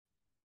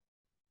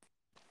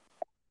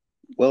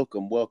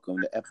Welcome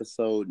to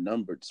episode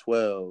number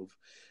 12.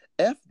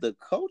 F the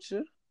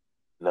culture.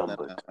 No,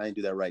 Number I didn't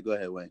do that right. Go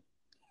ahead, Wayne.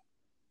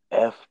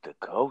 F the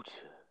culture.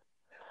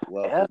 F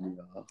Welcome,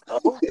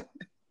 y'all. culture.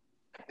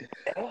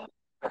 F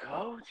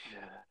culture.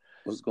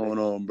 What's going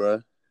on,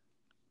 bro?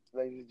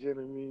 Ladies and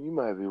gentlemen, you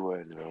might be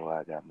wondering why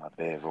I got my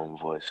bedroom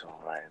voice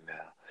on right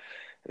now.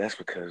 That's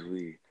because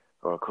we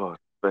are recording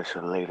a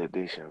special late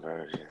edition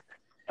version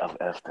of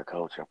F the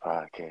Culture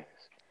podcast.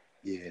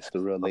 Yeah, it's the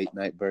real late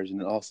night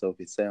version. And also, if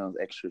it sounds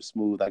extra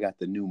smooth, I got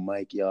the new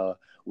mic, y'all.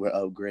 We're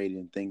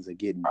upgrading. Things are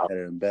getting Oh,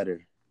 better and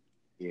better.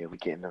 yeah, we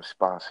getting them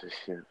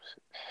sponsorships.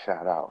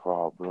 Shout out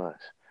Raw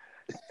Blunts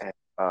and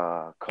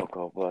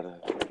Cocoa Butter,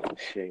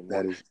 Shea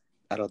That Moisture. is,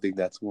 I don't think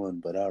that's one,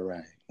 but all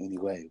right.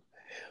 Anyway,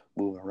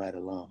 moving right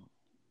along.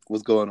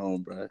 What's going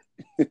on, bro?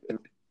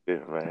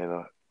 Yeah,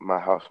 man. My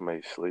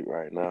housemate's sleep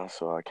right now,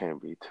 so I can't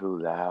be too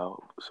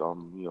loud. So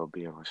I'm,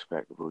 being a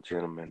respectable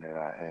gentleman that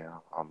I am.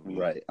 I'm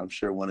mute. Right. I'm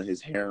sure one of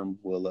his harem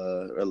will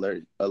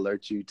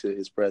alert you to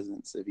his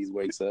presence if he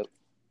wakes up.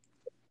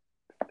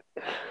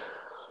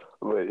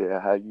 But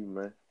yeah, how you,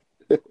 man?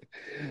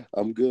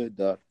 I'm good,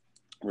 doc.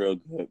 Real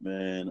good,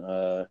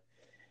 man.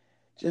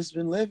 Just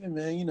been living,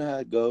 man. You know how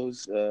it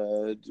goes.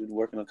 Been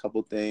working a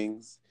couple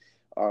things.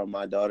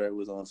 My daughter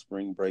was on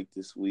spring break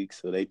this week,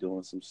 so they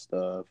doing some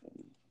stuff.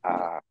 And,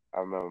 I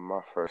remember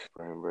my first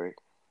spring break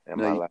and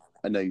no,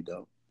 I know you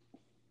don't.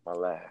 my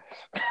last.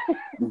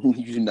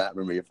 You do not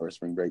remember your first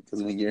spring break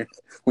because when you're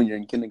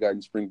in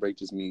kindergarten, spring break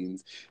just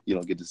means you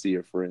don't get to see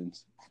your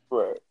friends.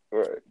 Right.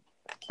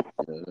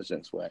 Yeah, that's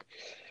just whack.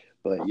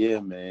 But yeah,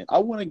 man, I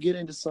want to get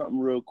into something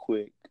real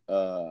quick.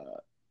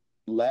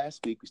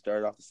 Last week we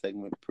started off the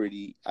segment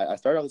pretty. I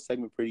started off the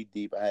segment pretty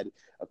deep. I had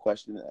a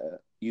question, a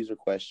user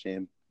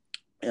question,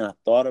 and I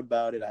thought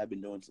about it. I've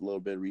been doing a little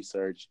bit of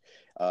research,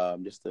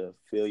 just to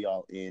fill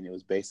y'all in. It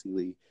was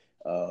basically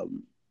a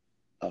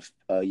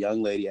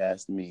young lady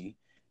asked me,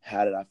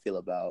 "How did I feel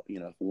about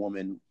if a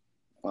woman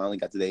finally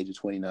got to the age of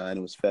 29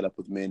 and was fed up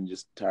with men,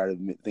 just tired of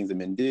things that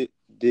men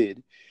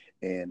did,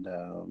 and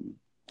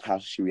how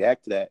should she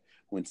react to that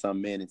when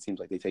some men it seems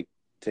like they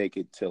take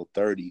it till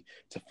 30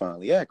 to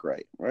finally act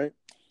right?"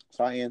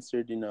 So I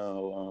answered,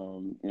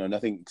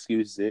 nothing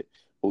excuses it,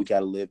 but we got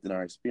to live in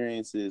our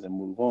experiences and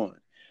move on.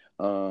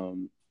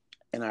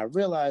 And I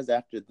realized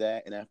after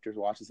that, and after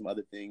watching some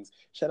other things,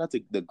 shout out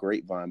to the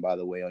Grapevine, by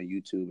the way, on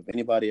YouTube. If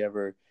anybody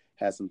ever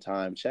has some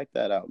time, check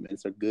that out, man.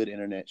 It's a good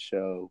internet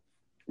show,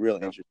 real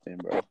interesting,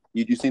 bro.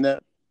 You seen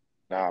that?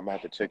 Nah, I'm gonna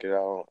have to check it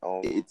out.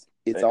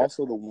 It's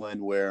also the one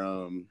where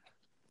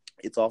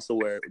it's also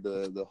where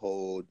the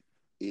whole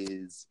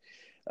is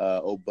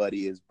oh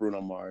buddy, is Bruno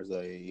Mars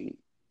a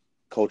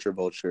culture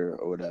vulture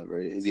or whatever?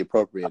 Is he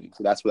appropriating?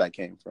 So that's where that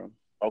came from.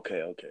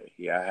 Okay.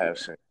 Yeah, I've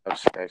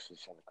actually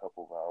seen a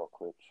couple viral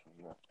clips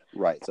from that.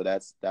 Right. So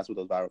that's where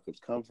those viral clips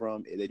come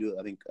from. They do it,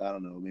 I think, I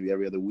don't know, maybe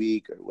every other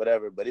week or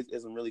whatever, but it's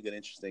some really good,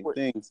 interesting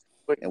things.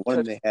 And one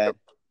of them they had.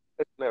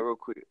 Touch that real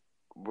quick.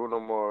 Bruno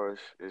Mars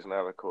is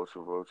not a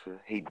cultural vulture.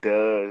 He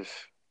does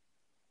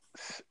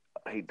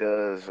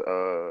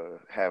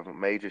have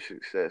major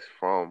success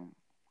from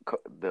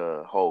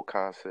the whole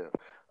concept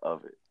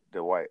of it.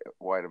 The white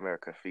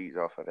America feeds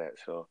off of that.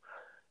 So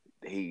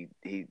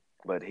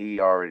but he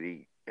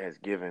already has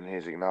given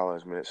his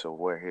acknowledgments of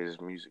where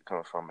his music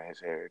comes from and his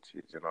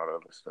heritage and all the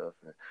other stuff.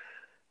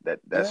 And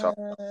that's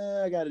all.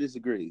 I gotta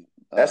disagree.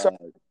 That's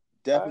all.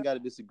 Definitely gotta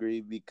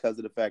disagree because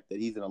of the fact that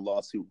he's in a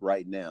lawsuit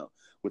right now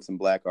with some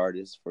black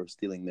artists for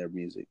stealing their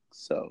music.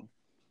 So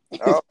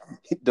Oh,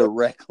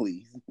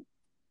 directly.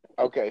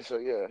 okay, so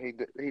yeah,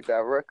 he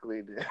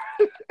directly did.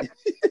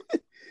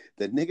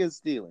 The nigga's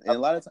stealing, and a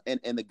lot of time,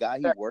 and the guy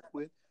he worked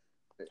with,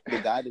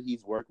 the guy that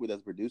he's worked with as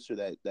a producer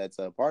that's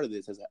a part of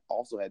this has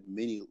also had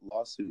many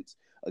lawsuits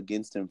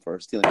against him for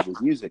stealing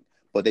his music.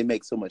 But they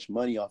make so much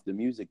money off the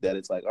music that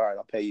it's like, all right,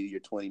 I'll pay you your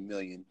 20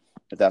 million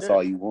if that's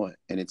all you want.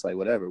 And it's like,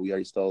 whatever, we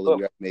already stole it.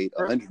 We already made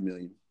 100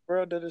 million.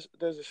 Pharrell does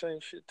the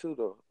same shit too,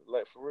 though.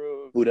 Like for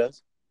real. Who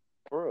does?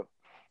 Pharrell.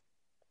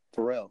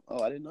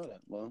 Oh, I didn't know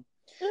that. Well,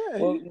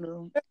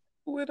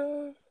 with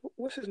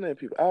what's his name?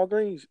 People, Al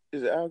Green.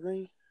 Is it Al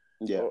Green?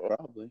 Yeah,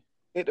 probably.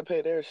 He had to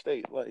pay their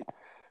estate like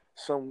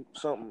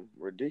something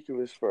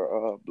ridiculous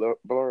for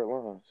blurred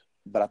lines.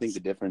 But I think the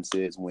difference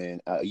is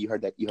when you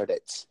heard that.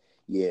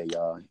 Yeah,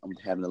 y'all. I'm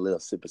having a little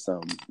sip of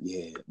something.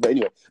 Yeah. But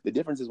anyway, the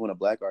difference is when a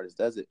black artist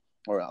does it,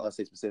 or let's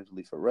say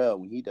specifically Pharrell,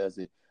 when he does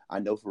it, I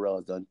know Pharrell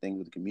has done things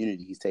with the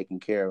community. He's taking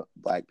care of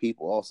black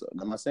people also. And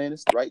I'm not saying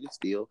it's right to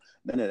steal,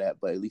 none of that,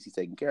 but at least he's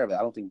taking care of it.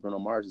 I don't think Bruno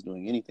Mars is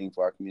doing anything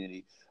for our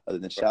community other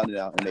than shouting it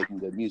out and making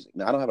good music.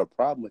 Now, I don't have a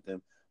problem with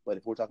him, but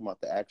if we're talking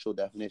about the actual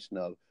definition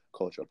of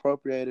cultural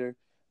appropriator,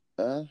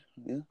 yeah.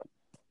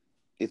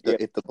 If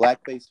the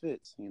blackface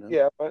fits,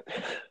 Yeah, but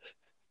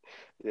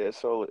yeah,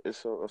 it's only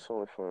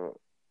from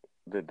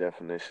the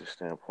definition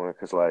standpoint,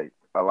 because like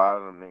a lot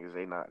of them niggas,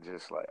 they not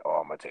just like,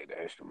 oh, I'm gonna take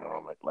the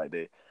instrumental, like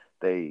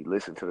they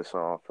listen to the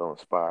song, feel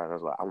inspired, and I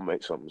was like, I'm gonna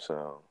make something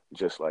sound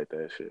just like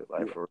that shit.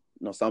 Like for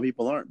no, some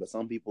people aren't, but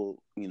some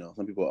people,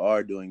 some people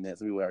are doing that.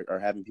 Some people are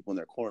having people in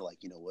their corner,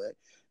 like, you know what?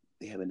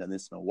 they haven't done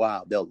this in a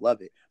while. They'll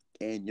love it.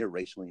 And you're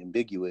racially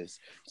ambiguous.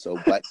 So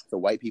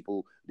white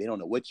people, they don't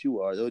know what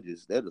you are. They'll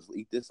just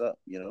eat this up,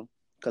 you know?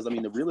 Because I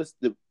mean,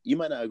 you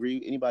might not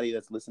agree. Anybody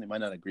that's listening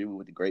might not agree with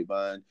what the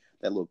grapevine,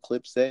 that little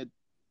clip said.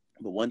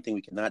 But one thing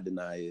we cannot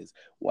deny is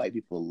white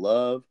people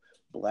love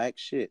black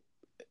shit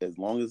as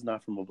long as it's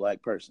not from a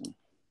black person.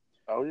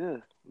 Oh yeah,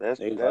 that's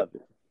They that. love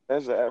it.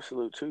 That's the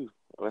absolute truth.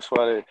 That's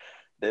why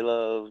they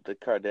love the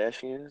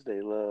Kardashians.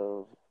 They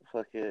love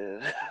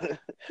fucking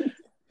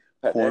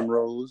that.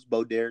 Cornrows,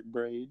 Bo Derek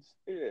braids.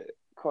 Yeah,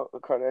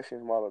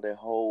 Kardashians model their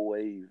whole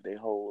wave, their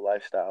whole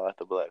lifestyle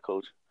after black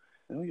culture.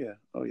 Oh yeah,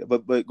 oh yeah.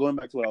 But going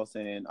back to what I was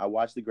saying, I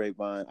watched the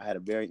grapevine. I had a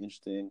very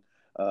interesting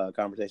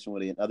conversation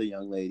with another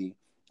young lady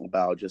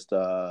about just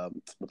the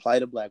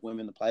plight of black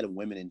women, the plight of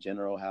women in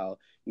general, how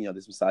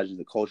this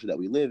misogynistic culture that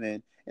we live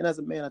in. And as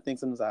a man, I think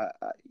sometimes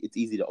it's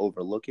easy to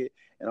overlook it.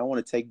 And I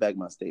want to take back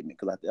my statement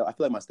because I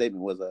feel like my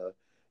statement was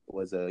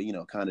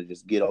a kind of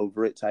just get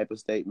over it type of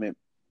statement.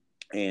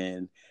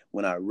 And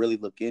when I really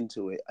look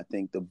into it, I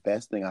think the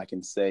best thing I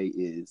can say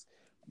is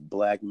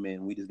black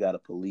men, we just got to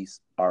police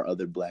our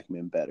other black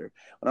men better.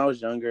 When I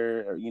was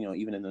younger, or,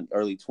 even in the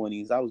early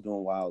 20s, I was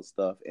doing wild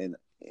stuff. And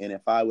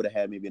if I would have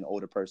had maybe an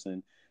older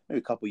person, maybe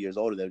a couple years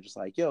older, they're just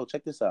like, yo,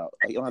 check this out.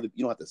 Like, you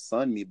don't have to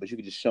sun me, but you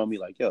could just show me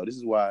like, yo, this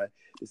is why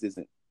this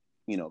isn't,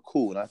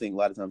 cool. And I think a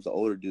lot of times the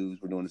older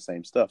dudes were doing the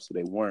same stuff. So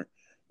they weren't,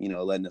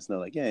 letting us know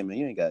like, yeah, man,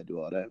 you ain't got to do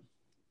all that.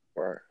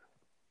 Right.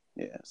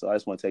 Yeah, so I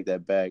just want to take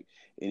that back.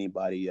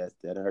 Anybody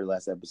that heard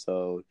last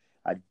episode,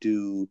 I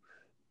do.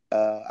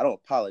 I don't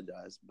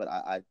apologize, but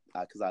I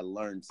because I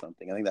learned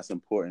something. I think that's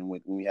important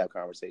when we have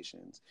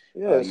conversations.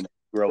 Yes,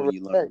 Grow and you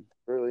respect learn.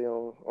 really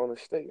on a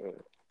statement.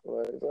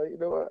 Like you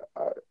know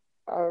what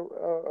I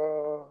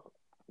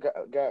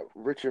got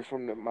richer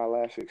from my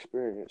last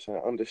experience and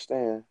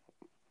understand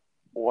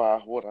why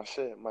what I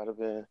said might have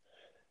been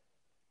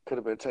could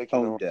have been taken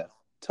Tone on. deaf.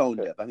 Tone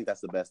deaf. I think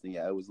that's the best thing.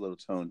 Yeah, it was a little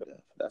tone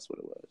deaf. That's what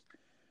it was.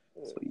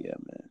 So yeah,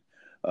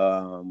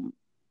 man.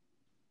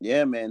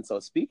 Yeah, man. So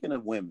speaking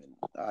of women,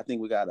 I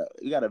think we got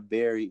a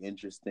very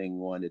interesting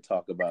one to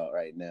talk about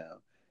right now.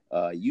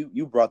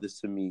 You brought this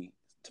to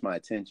my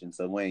attention.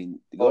 So Wayne,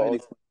 go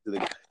ahead Oh,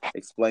 and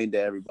explain to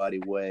everybody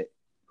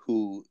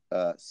who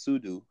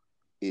Shudu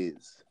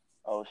is.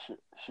 oh,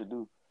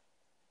 Shudu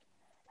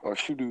or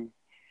Shudu.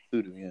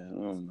 Shudu, yeah.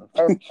 I don't know.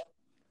 I'm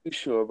too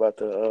sure about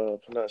the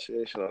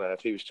pronunciation on that.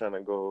 If he was trying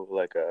to go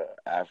like a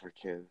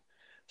African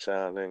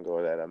sounding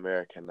or that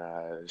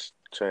Americanized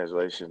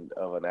translation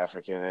of an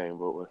African name,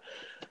 but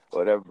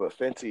whatever. But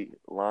Fenty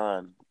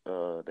Line,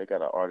 they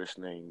got an artist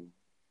named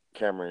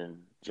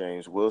Cameron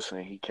James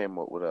Wilson. He came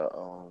up with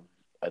a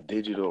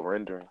digital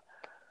rendering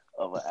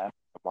of an African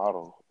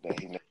model that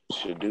he named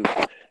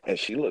Shudu, and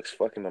she looks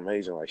fucking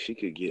amazing. Like she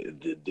could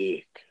get the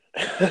dick.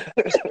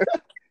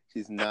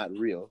 She's not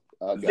real,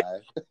 guy.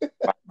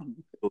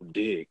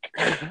 Dick.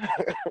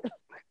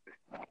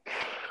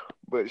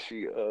 But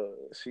he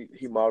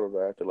modeled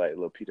her after like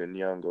Lupita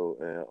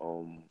Nyong'o,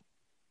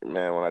 and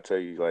man, when I tell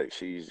you like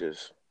she's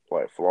just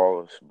like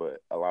flawless,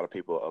 but a lot of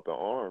people are up in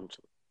arms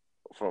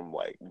from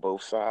like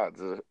both sides.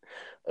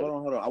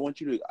 Hold on. I want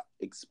you to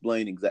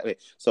explain exactly.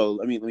 So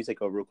let me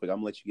take over real quick. I'm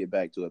gonna let you get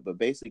back to it. But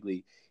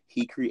basically,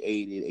 he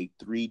created a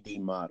 3D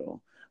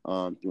model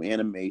through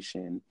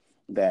animation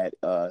that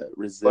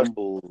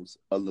resembles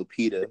a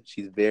Lupita.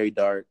 She's very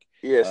dark,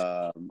 Yes,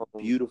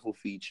 beautiful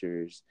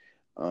features,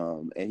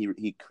 and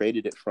he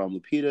created it from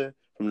Lupita,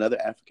 from another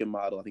African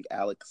model. I think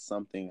Alex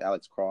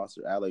Cross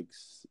or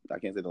Alex. I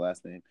can't say the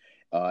last name.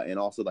 And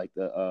also like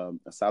a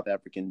South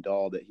African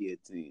doll that he had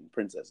seen,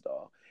 princess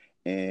doll,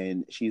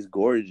 and she's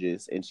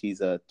gorgeous, and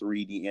she's a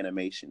 3D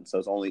animation, so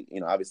it's only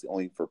obviously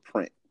only for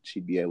print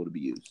she'd be able to be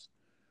used.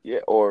 yeah,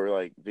 or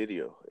like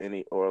video,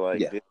 or like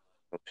Yeah,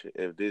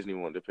 if Disney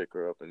wanted to pick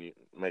her up and you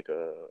make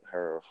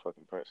her a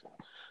fucking person,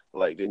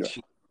 like yeah.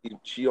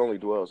 she only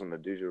dwells in the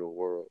digital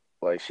world.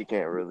 Like she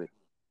can't really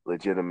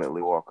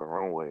legitimately walk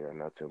her own way or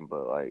nothing,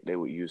 but like they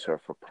would use her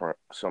for print,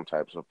 some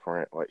types of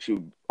print. Like she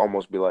would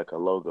almost be like a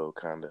logo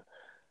kind of.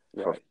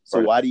 Right.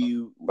 So why do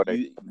you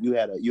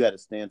had a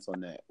stance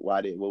on that?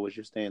 What was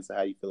your stance?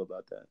 How do you feel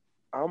about that?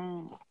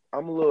 I'm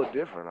I'm a little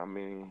different. I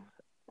mean,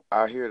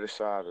 I hear the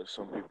side of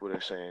some people that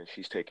are saying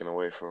she's taken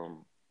away from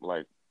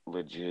like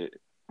legit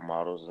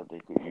models that they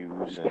could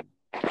use and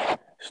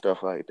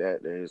stuff like that.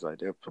 There's like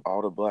they're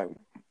all the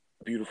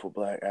beautiful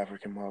black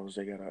African models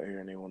they got out here,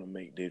 and they want to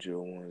make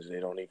digital ones. They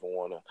don't even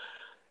want to.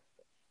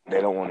 They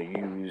don't want to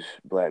use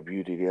black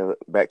beauty.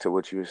 Back to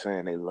what you were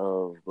saying, they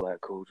love black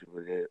culture,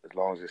 but as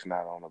long as it's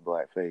not on a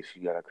black face,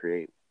 you gotta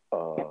create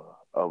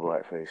a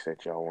black face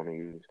that y'all want to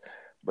use.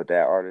 But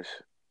that artist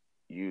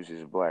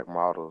uses black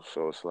models,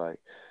 so it's like,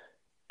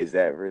 is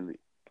that really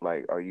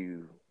like, are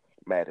you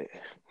mad at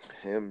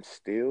him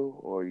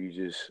still, or are you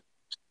just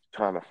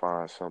trying to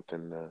find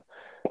something to?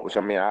 Which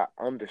I mean, I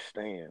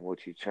understand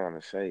what you're trying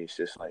to say. It's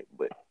just like,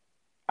 but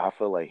I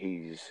feel like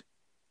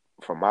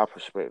from my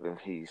perspective,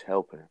 he's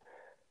helping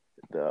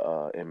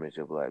the image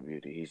of Black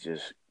Beauty. He's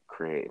just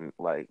creating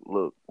like,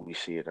 look, we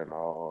see it in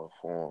all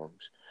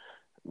forms.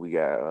 We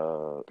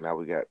got now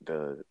we got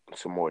the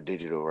some more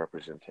digital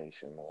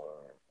representation,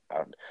 or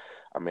I,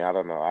 I mean I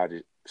don't know. I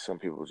just some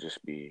people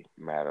just be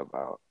mad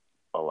about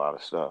a lot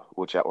of stuff,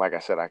 which like I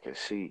said I can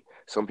see.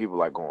 Some people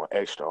like going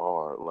extra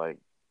hard, like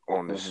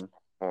on this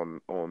Uh-huh.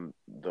 on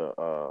the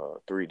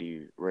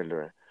 3D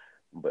rendering,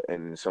 but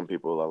and some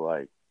people are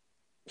like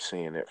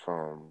seeing it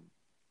from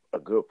a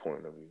good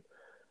point of view.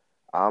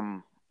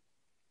 I'm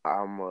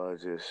I'm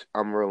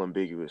real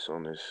ambiguous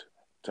on this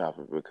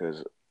topic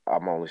because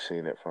I'm only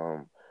seeing it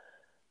from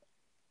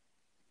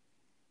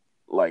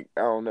like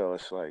I don't know.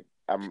 It's like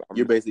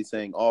You're I'm basically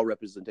saying all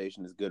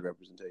representation is good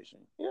representation.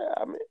 yeah.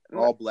 I mean,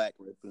 All black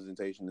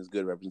representation is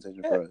good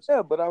representation yeah, for us.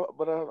 yeah.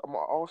 I'm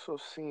also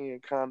seeing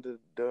kind of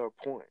their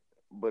point.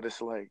 But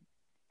it's like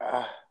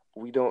ah,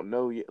 we don't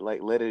know yet.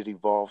 Like let it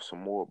evolve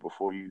some more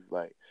before you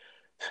like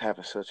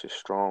having such a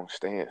strong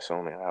stance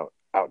on it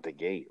out the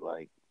gate.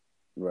 Like,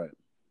 Right.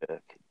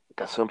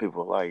 got some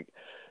people like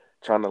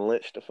trying to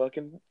lynch the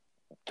fucking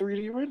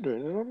 3D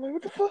rendering, and I'm like,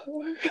 what the fuck?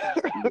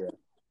 Like, Yeah.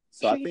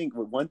 So I think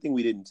one thing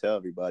we didn't tell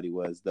everybody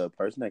was the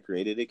person that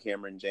created it,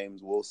 Cameron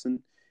James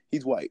Wilson,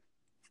 he's white.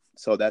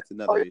 So that's oh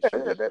another yeah,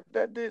 issue. yeah,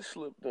 that did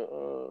slip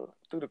the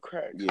through the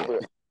cracks. Yeah.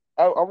 But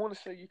I want to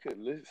say you could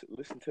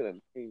listen to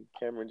the name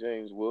Cameron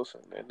James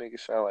Wilson. That nigga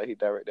sound like he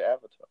directed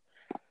Avatar.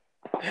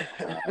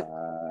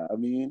 I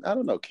mean, I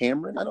don't know.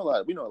 Cameron, I know a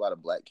lot. We know a lot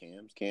of black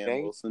Cams. Cam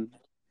James, Wilson.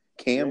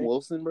 Cam James,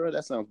 Wilson, bro.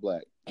 That sounds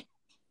black.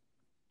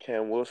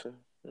 Cam Wilson.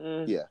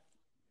 Yeah.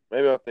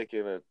 Maybe I'm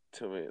thinking of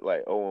to me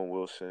like Owen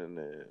Wilson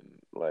and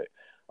like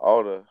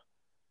all the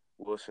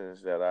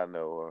Wilsons that I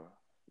know are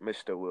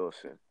Mr.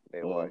 Wilson.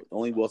 They Well, white.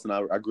 only Wilson.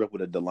 I grew up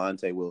with a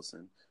Delonte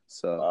Wilson.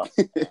 So,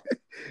 Uh,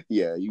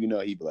 yeah, you know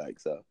he black.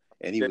 So,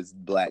 and he was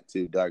black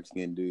too, dark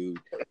skinned dude,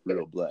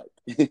 real black.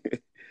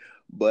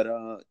 But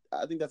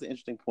I think that's an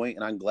interesting point,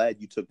 and I'm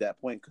glad you took that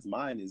point because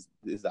mine is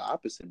the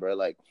opposite, bro.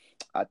 Like,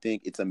 I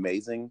think it's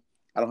amazing.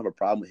 I don't have a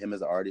problem with him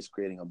as an artist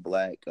creating a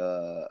black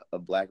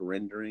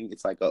rendering.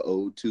 It's like a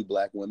ode to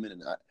black women,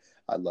 and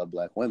I love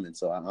black women,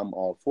 so I'm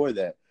all for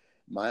that.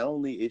 My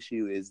only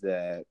issue is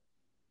that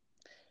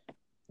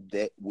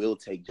will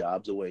take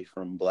jobs away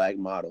from black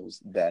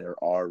models that are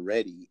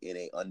already in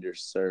a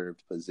underserved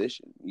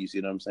position. You see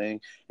what I'm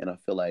saying? And I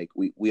feel like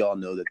we all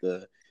know that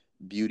the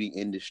beauty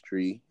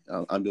industry,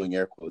 I'm doing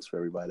air quotes for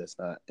everybody that's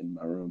not in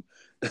my room,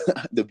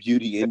 the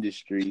beauty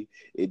industry,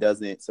 it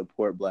doesn't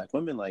support black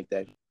women like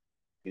that.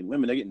 And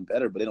women, they're getting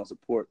better, but they don't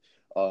support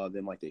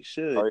them like they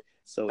should. oh,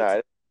 So nah,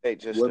 it's, it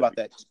ain't just what the about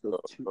that? beauty Those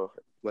world, two, bro.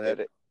 go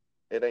ahead.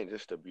 It ain't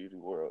just the beauty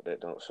world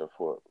that don't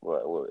support,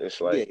 but well, it's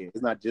Yeah, like yeah,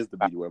 it's not just the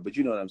beauty world, but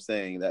you know what I'm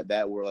saying,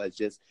 that world has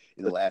just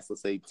in the last,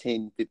 let's say,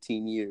 10-15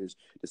 years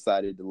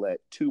decided to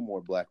let two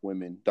more black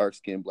women,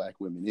 dark-skinned black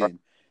women in.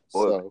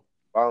 well, So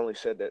I only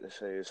said that to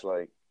say it's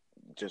like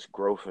just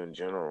growth in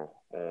general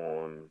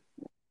on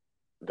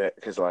that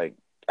because like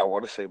I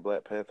want to say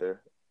Black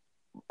Panther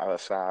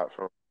aside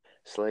from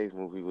slave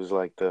movie was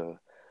like the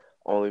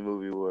only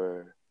movie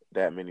where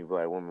that many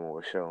black women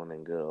were shown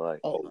in good light.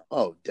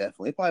 oh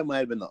definitely, it probably might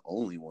have been the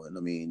only one. I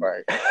mean,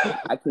 Right.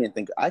 I can't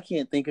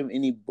think of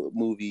any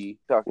movie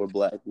Talking where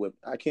black women,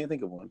 I can't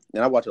think of one,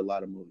 and I watch a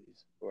lot of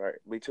movies. right.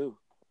 Me too.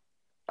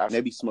 I said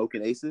Maybe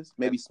Smoking Aces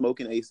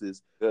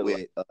good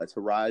light. with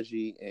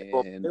Taraji They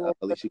and were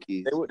Alicia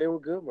Keys. they were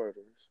good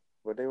murderers,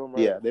 but they were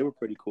Yeah, murderers. they were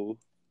pretty cool.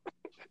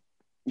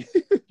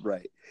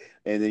 Right.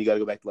 And then you got to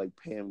go back to like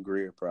Pam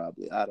Grier,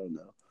 probably. I don't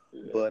know.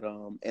 Yeah. But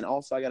and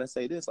also I got to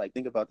say this, like,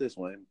 think about this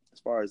one. As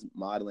far as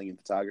modeling and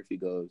photography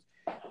goes,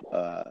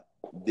 uh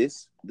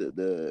this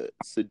the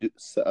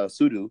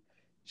Shudu,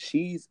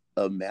 she's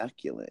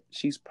immaculate.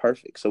 She's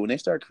perfect. So when they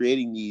start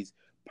creating these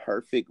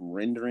perfect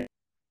rendering,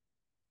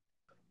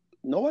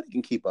 nobody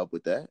can keep up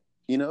with that.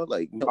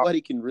 Like nobody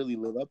can really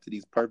live up to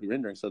these perfect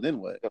renderings. So then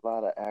what? A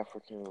lot of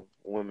African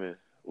women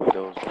with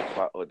those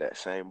with that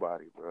same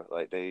body, bro.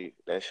 Like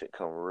that shit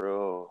come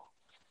real.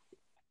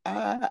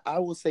 I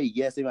will say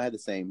yes, they might have the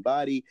same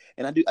body,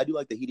 and I do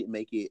like that he didn't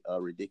make it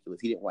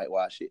ridiculous. He didn't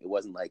whitewash it. It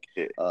wasn't like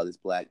Yeah. this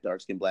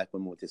dark skinned black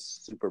woman with this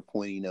super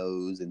pointy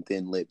nose and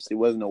thin lips. There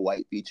wasn't no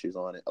white features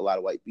on it. A lot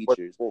of white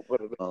features. What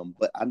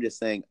But I'm just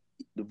saying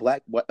not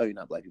black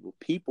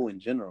people in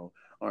general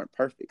aren't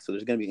perfect. So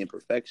there's gonna be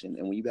imperfection,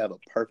 and when you have a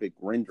perfect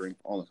rendering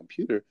on the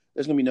computer,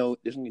 there's gonna be no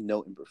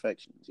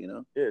imperfections.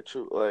 yeah,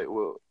 true. Like,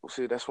 well,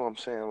 see, that's what I'm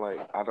saying. Like,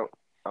 I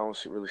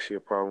don't really see a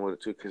problem with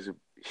it too, because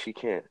she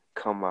can't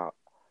come out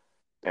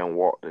and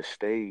walk the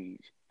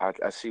stage.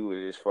 I see what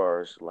it is as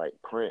far as like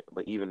print,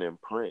 but even in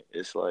print,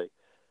 it's like,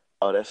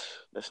 oh,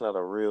 that's not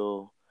a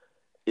real.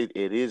 It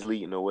is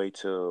leading the way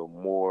to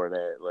more of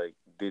that like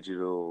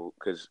digital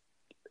because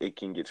it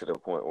can get to the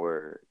point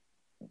where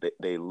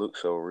they look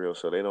so real,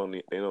 so they don't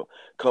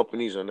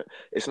companies are not,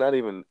 it's not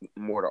even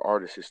more the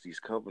artists, it's these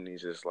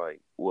companies. It's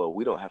like, well,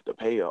 we don't have to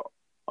pay a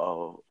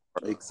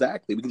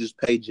Exactly. We can just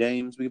pay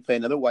James. We can pay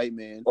another white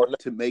man Or,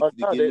 to make or to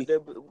no, give me.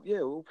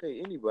 yeah, we'll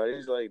pay anybody.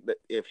 It's like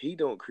if he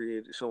don't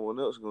create it, someone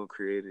else gonna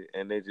create it,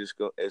 and they're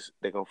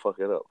gonna fuck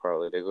it up.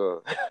 Probably they're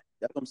gonna.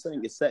 That's what I'm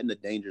saying. It's setting a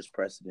dangerous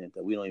precedent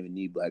that we don't even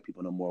need black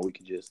people no more. We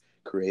can just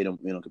create them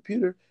in a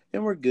computer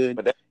and we're good.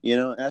 But That's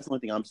the only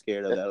thing I'm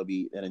scared of. That'll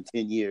be that in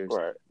 10 years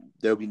right.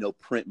 there'll be no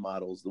print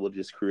models. We'll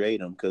just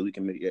create them because we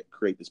can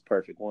create this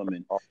perfect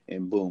woman,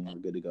 and boom, we're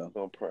good to go.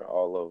 Gonna print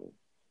all of them.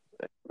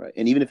 Right.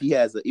 And even if he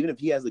has a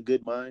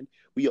good mind,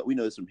 we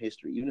know this from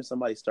history. Even if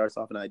somebody starts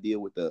off an idea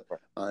with a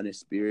honest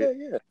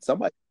spirit,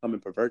 somebody come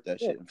and pervert that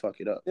shit and fuck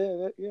it up.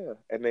 Yeah.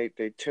 And they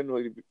tend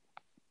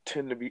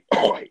to be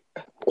quite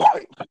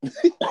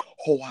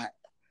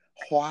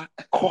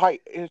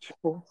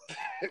interesting.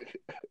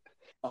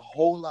 A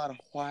whole lot of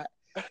what.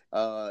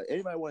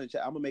 Anybody want to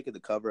check? I'm gonna make it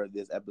the cover of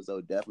this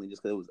episode definitely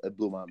just because it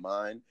blew my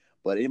mind.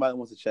 But anybody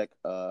wants to check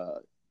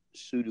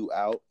Shudu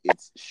out?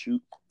 It's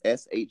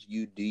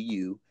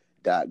SHUDU.gram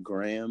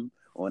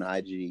on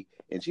IG,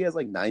 and she has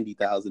like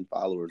 90,000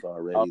 followers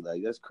already.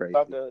 Like that's crazy.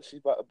 She's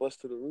about to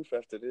bust to the roof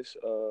after this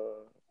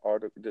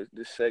article,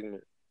 this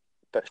segment.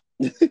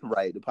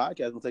 Right, the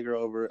podcast will take her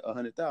over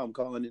 100,000. I'm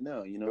calling it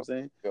now. You know what I'm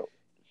saying? Go.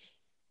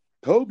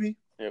 Kobe.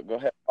 Yeah, go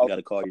ahead. You got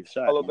to call your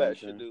shot. Follow back,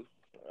 Shudu.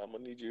 I'm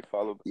gonna need you to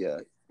follow back. Yeah.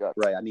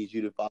 Right, I need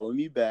you to follow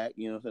me back.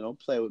 You know what I'm saying? Don't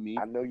play with me.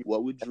 I know you.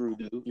 What would Drew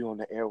do? You on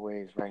the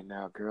airwaves right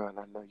now, girl, and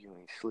I know you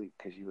ain't sleep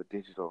because you a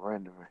digital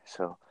renderer.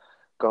 So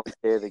go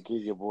ahead and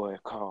give your boy a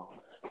call.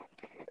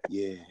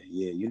 Yeah,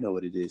 you know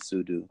what it is,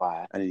 Shudu.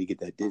 Why? I need to get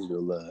that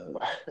digital love.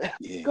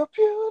 Yeah.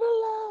 Computer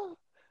love.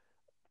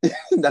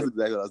 That's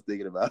exactly what I was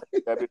thinking about.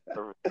 That'd be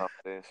perfect.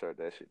 Insert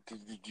that shit.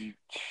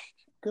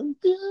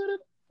 Computer.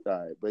 All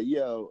right, but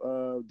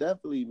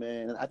definitely,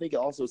 man. I think it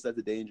also sets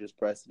a dangerous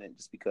precedent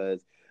just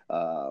because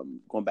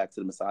going back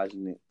to the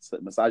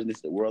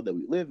misogynistic world that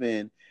we live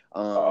in,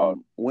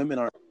 women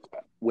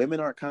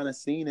aren't kind of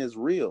seen as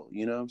real.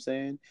 You know what I'm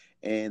saying?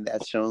 And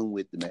that's shown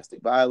with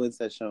domestic violence.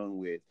 That's shown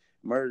with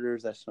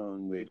murders. That's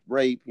shown with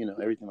rape.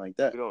 Everything like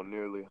that. We don't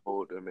nearly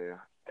hold them in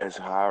as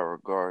high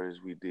regard as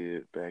we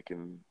did back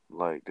in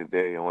like the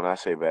day. And when I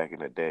say back in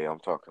the day, I'm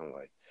talking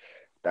like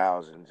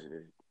thousands.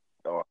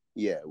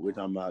 Yeah, we're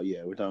talking about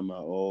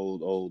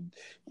old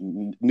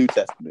New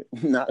Testament.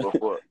 Not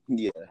before.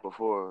 Yeah,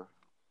 before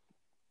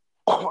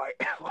white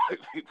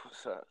people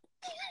said.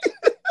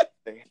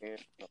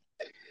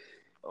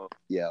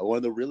 Yeah, one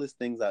of the realest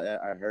things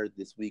I heard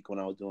this week when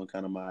I was doing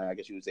kind of I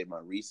guess you would say my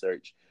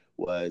research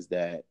was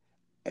that,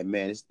 and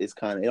man, it's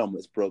kind of, it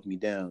almost broke me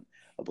down.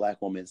 A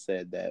black woman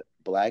said that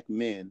black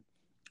men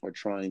are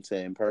trying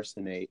to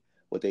impersonate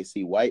what they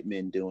see white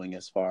men doing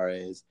as far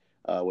as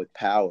with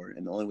power,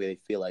 and the only way they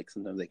feel like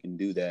sometimes they can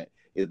do that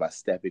is by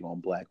stepping on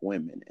black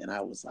women. And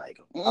I was like,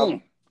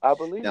 I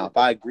believe. Now, if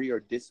I agree or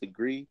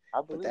disagree,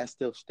 but that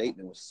still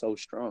statement was so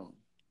strong.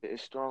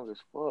 It's strong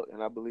as fuck,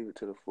 and I believe it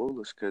to the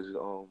fullest because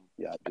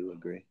yeah, I do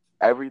agree.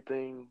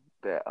 Everything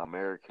that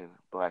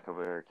Black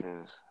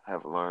Americans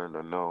have learned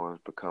or known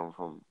has become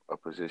from a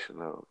position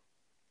of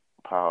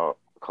power.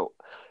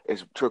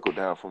 It's trickled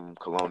down from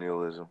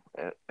colonialism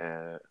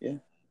and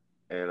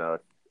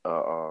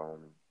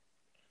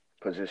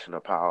position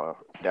of power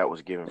that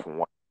was given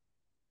from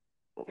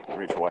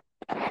rich white.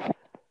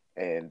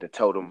 And how the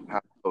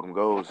totem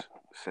goes,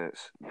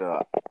 since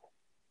the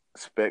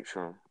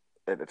spectrum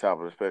at the top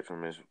of the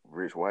spectrum is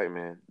rich white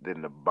men,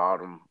 then the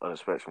bottom of the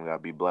spectrum got to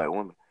be black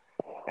women,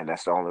 and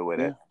that's the only way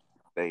that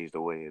stays the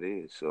way it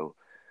is. So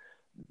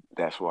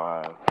that's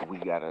why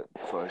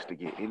for us to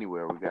get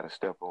anywhere, we gotta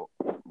step on,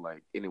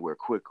 like anywhere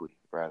quickly.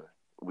 Rather,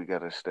 we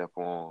gotta step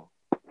on,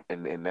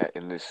 in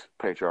this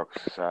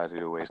patriarchal society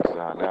the way it's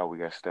designed now, we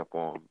gotta step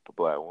on the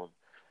black woman.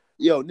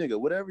 Yo, nigga,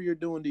 whatever you're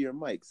doing to your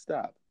mic,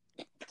 stop.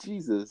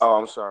 Jesus. Oh,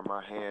 I'm sorry.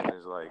 My hand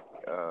is like.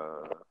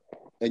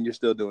 And you're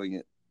still doing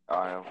it.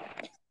 I am.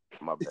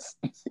 My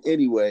bad.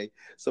 Anyway,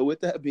 so with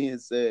that being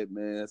said,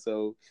 man,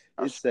 so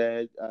it's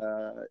sad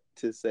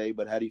to say,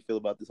 but how do you feel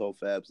about this whole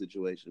Fab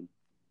situation?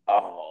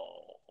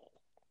 Oh.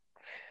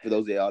 For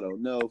those of y'all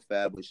don't know,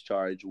 Fab was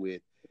charged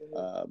with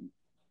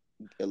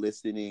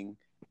eliciting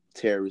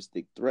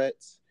terroristic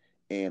threats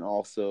and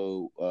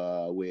also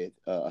with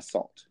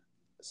assault.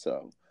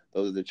 So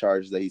those are the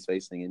charges that he's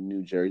facing in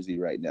New Jersey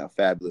right now.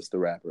 Fabulous, the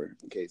rapper,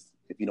 in case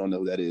if you don't know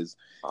who that is.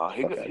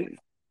 He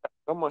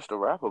so much to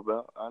rap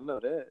about. I know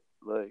that.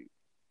 Like,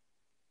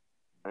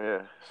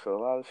 yeah, so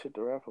a lot of shit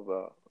to rap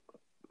about.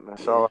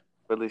 That's all I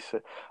really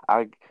say.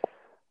 I'm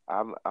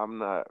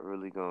not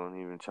really gonna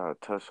even try to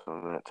touch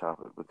on that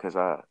topic because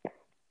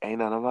ain't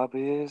none of my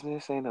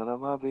business. Ain't none of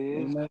my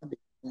business.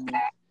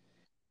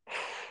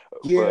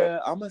 Yeah,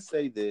 I'm gonna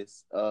say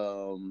this.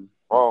 I seen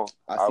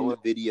the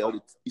video.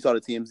 You saw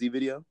the TMZ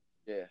video?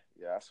 Yeah,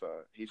 I saw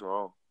it. He's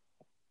wrong.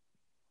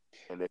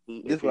 And this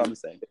is what I'm gonna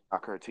say.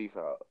 Knock her teeth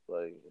out.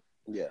 Like,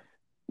 yeah,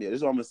 this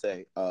is what I'm gonna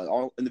say.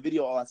 In the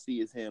video, all I see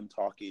is him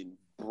talking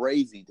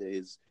brazy to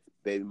his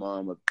baby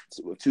mom with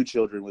 2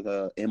 children with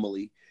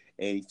Emily,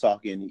 and he's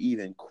talking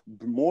even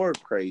more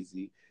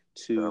crazy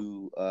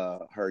to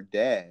her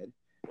dad.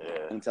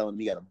 Yeah. and telling him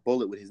he got a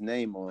bullet with his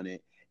name on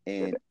it. Yeah,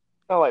 And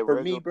not like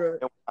for me, regular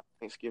bro,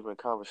 Thanksgiving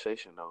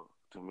conversation though.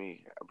 To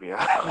me, I'll be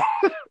honest.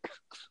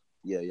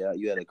 yeah,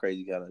 you had a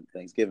crazy kind of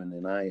Thanksgiving,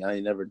 and I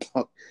ain't never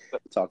talk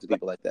to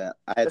people like that.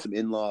 I had some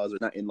in-laws, or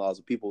not in-laws,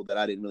 but people that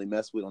I didn't really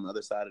mess with on the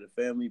other side of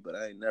the family, but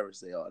I ain't never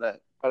say all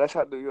that. That's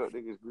how New York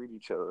niggas greet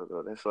each other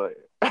though. That's like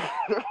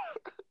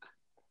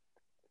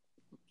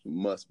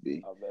Must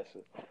be. I'm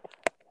messing.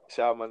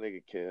 Shout out my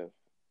nigga Kev.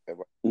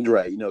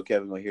 Right,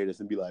 Kevin gonna hear this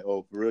and be like,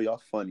 "Oh, for real, y'all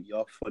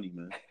funny,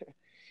 man."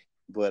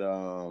 But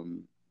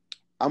I'm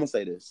gonna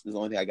say this. This is the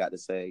only thing I got to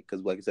say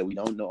because, like I said, we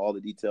don't know all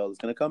the details. It's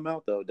gonna come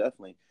out though,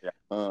 definitely. Yeah.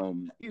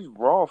 He's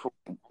wrong for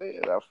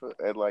saying. I feel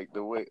and like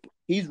the way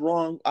he's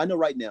wrong. I know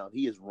right now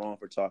he is wrong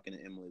for talking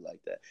to Emily like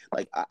that.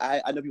 Like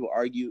I know people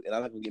argue, and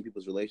I'm not gonna get in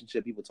people's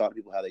relationship. People talk to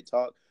people how they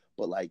talk,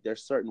 but like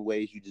there's certain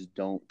ways you just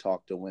don't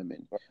talk to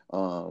women.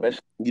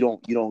 You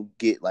don't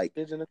get like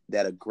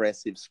that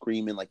aggressive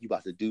screaming like you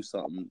about to do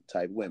something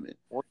type women.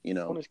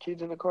 When his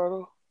kids in the car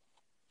though.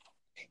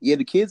 Yeah,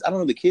 the kids. I don't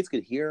know. The kids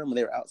could hear him when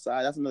they were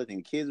outside. That's another thing.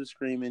 The kids were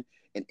screaming,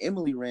 and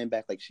Emily ran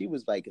back like she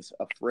was like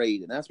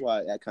afraid, and that's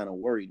why that kind of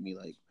worried me.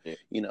 Like,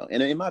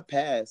 And in my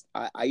past,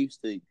 I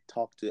used to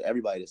talk to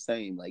everybody the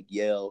same, like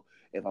yell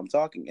if I'm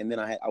talking, and then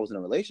I was in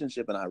a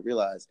relationship, and I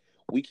realized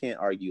we can't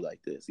argue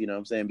like this. You know what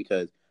I'm saying?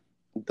 Because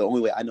the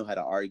only way I know how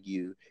to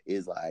argue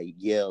is like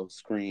yell,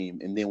 scream,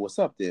 and then what's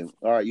up? Then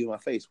all right, you in my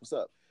face, what's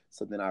up?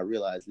 So then I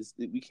realized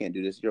we can't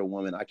do this. You're a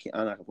woman. I'm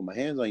not gonna put my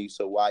hands on you.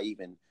 So why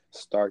even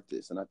start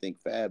this? And I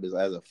think Fab is,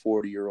 as a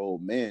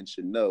 40-year-old man,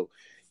 should know,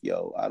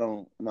 yo, I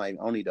don't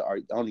need to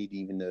argue. I don't need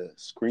even to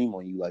scream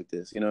on you like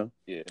this,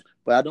 Yeah.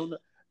 But I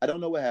don't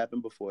know what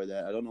happened before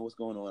that. I don't know what's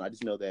going on. I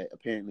just know that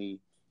apparently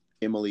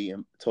Emily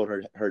told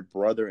her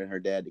brother and her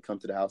dad to come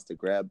to the house to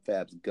grab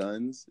Fab's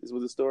guns. Is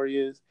what the story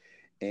is,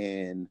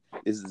 and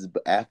this is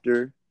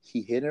after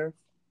he hit her.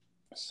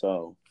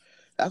 So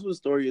that's what the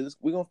story is.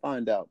 We're gonna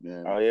find out,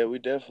 man. Oh yeah, we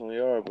definitely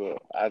are. But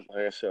like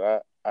I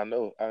said, I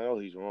know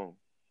he's wrong.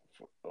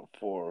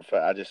 For a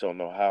fact, I just don't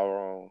know how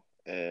wrong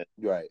and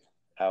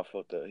how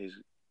fucked up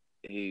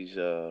he's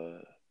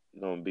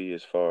gonna be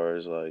as far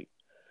as like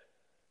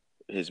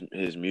his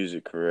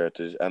music career.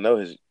 I know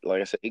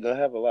like I said, he's gonna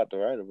have a lot to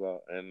write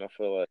about, and I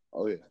feel like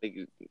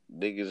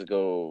niggas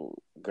go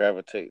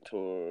gravitate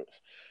towards.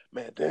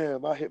 Man,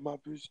 damn! I hit my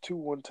bitch too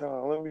one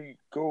time. Let me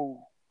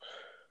go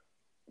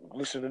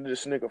listen to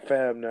this nigga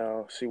Fab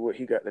now. See what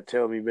he got to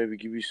tell me. Maybe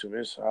give you some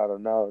insider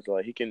knowledge.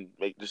 Like he can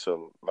make this a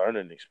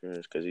learning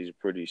experience because he's a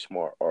pretty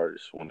smart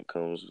artist when it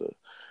comes to.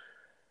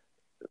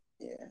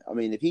 Yeah, I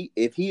mean,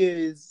 if he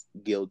is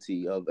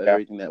guilty of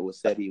everything that was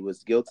said he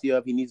was guilty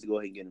of, he needs to go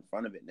ahead and get in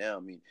front of it now.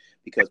 I mean,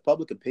 because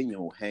public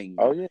opinion will hang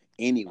you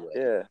anyway.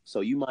 Yeah.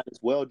 So you might as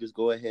well just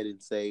go ahead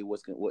and say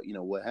what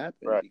happened.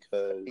 Right.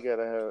 Because he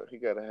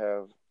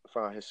gotta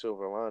find his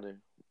silver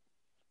lining.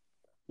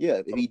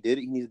 Yeah, if he did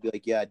it, he needs to be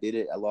like, yeah, I did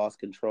it. I lost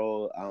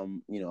control.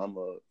 I'm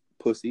a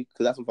pussy.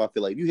 Because that's what I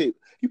feel like. If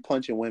you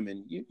punching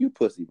women, you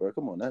pussy, bro.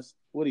 Come on,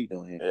 what are you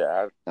doing here?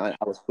 Yeah, I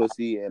was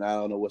pussy, and I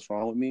don't know what's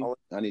wrong with me.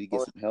 I need to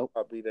get some help.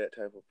 I'll be that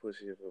type of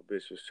pussy if a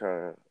bitch was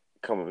trying to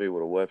come at me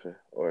with a weapon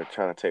or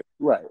trying to take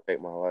my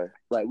life.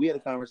 Right. We had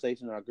a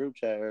conversation in our group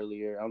chat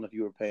earlier. I don't know if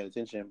you were paying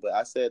attention, but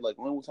I said like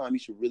one time you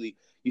should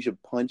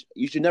punch.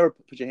 You should never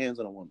put your hands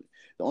on a woman.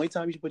 The only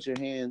time you should put your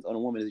hands on a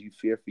woman is you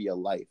fear for your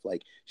life.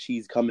 Like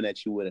she's coming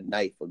at you with a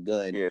knife, a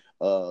gun. Yeah.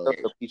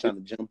 She's trying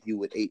to jump you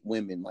with 8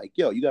 women. Like,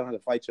 yo, you gotta have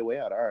to fight your way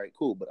out. All right,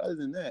 cool. But other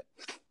than that,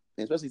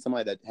 and especially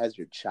somebody that has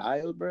your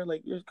child, bro.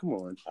 Like, come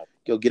on,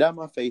 yo, get out of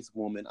my face,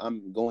 woman.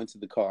 I'm going to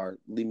the car.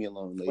 Leave me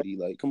alone, lady.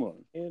 Like, come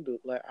on. And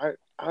like,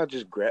 I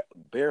just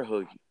bear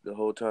hug you the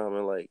whole time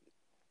and like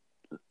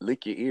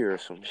lick your ear or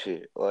some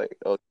shit. Like,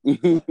 try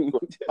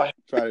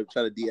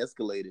to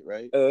de-escalate it,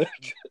 right?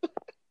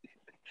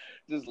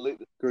 Just lick.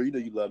 Girl, you know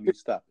you love me.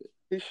 Stop it.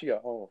 Piss you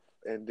off,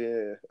 and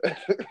then I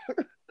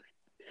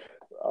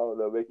don't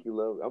know, make you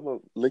love me. I'm gonna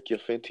lick your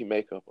Fenty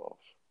makeup off.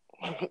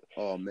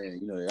 Oh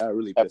man, I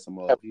really piss him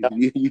off.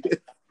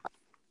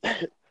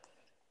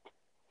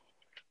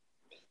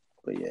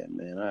 But yeah,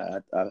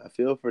 man, I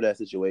feel for that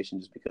situation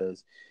just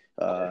because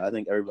I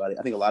think a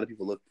lot of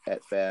people look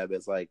at Fab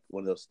as like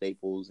one of those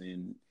staples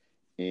in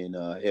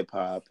hip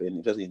hop and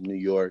especially in New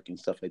York and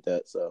stuff like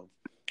that. So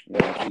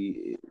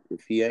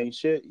if he ain't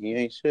shit, he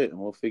ain't shit, and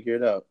we'll figure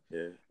it out.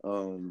 Yeah.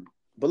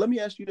 But let me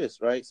ask you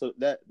this, right? So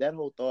that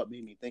whole thought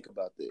made me think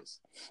about this.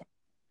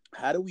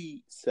 How do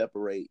we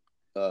separate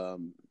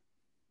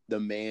the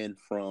man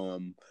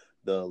from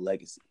the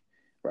legacy,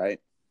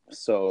 right?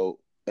 So,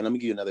 and let me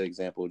give you another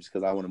example just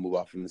because I want to move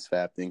off from this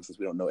Fab thing since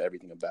we don't know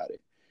everything about it.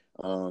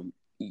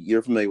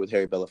 You're familiar with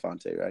Harry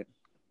Belafonte, right?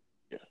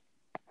 Yeah.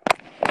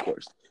 Of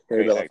course.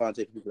 Harry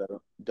Belafonte, for people that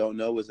don't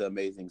know, was an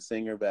amazing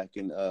singer back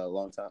in a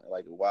long time,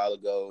 like a while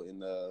ago in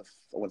the,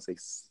 I want to say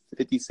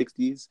 50s,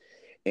 60s.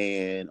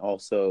 And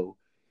also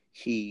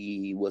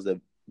he was a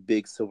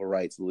big civil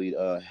rights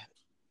leader,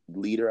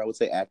 I would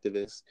say,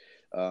 activist.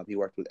 He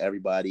worked with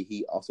everybody.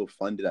 He also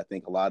funded, I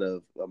think, a lot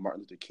of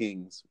Martin Luther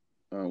King's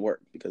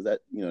work, because that,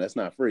 that's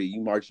not free.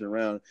 You marching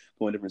around,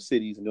 going to different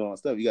cities and doing all that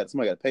stuff.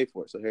 Somebody got to pay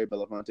for it. So Harry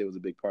Belafonte was a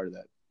big part of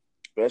that.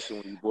 Especially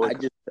when you I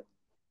boycott. just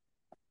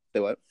say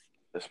what?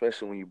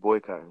 Especially when you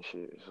boycott and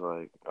shit. It's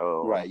like,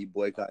 oh, Right, you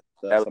boycott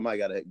stuff. Somebody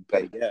got to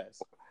pay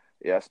gas.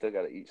 yeah, I still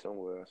gotta eat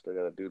somewhere. I still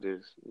gotta do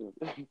this.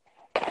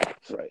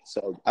 Right.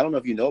 So I don't know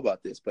if you know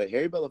about this, but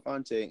Harry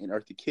Belafonte and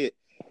Eartha Kitt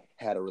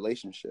had a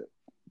relationship.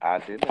 I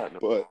did not know.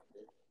 But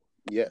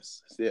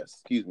yes.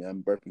 Excuse me,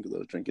 I'm burping because I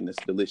was drinking this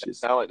delicious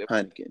Sound like they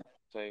Heineken.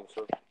 same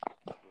circle.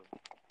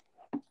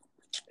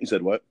 You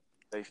said what?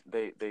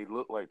 They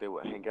look like they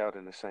would hang out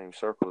in the same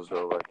circles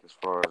though. Like as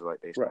far as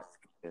like they Right.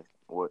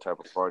 what type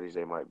of parties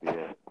they might be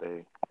at.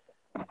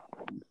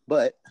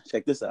 But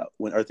check this out.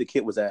 When Eartha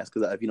Kitt was asked,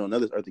 because if you don't know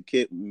this, Eartha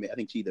Kitt, I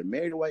think she either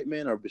married a white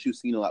man but she was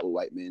seen a lot with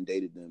white men,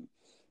 dated them.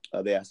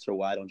 They asked her,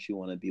 why don't you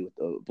want to be with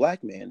a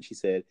black man? She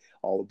said,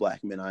 all the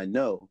black men I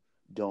know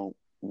don't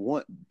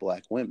want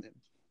black women.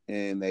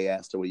 And they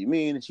asked her, what do you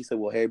mean? And she said,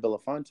 well, Harry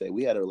Belafonte,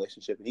 we had a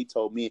relationship. And he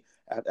told me,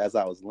 as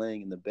I was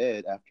laying in the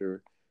bed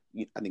after,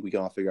 I think we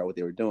can all figure out what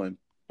they were doing.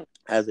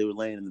 As they were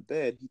laying in the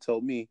bed, he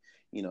told me,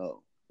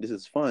 this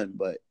is fun,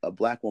 but a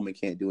black woman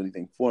can't do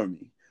anything for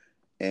me.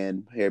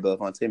 And Harry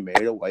Belafonte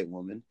married a white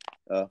woman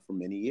for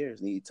many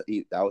years. And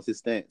that was his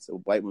stance. So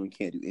white women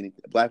can't do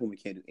anything. A black woman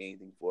can't do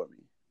anything for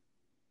me.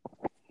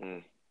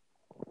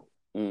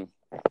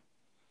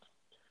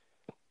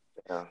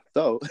 Yeah.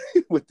 So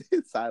with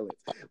this silence,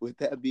 with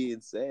that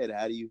being said,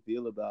 how do you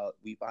feel about,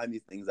 we find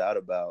these things out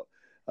about,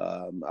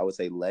 I would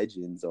say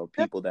legends or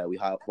people that we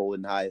hold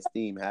in high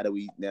esteem. How do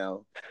we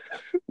now,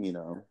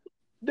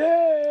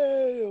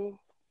 Damn.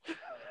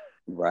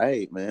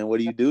 Right, man. What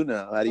do you do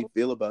now? How do you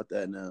feel about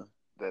that now?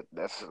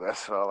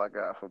 That's all I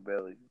got for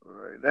Belly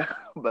right now.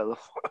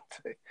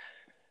 Belafonte.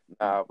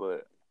 Nah,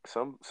 but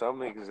some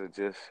niggas are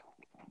just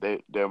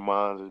their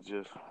minds are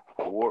just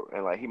warped,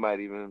 and like he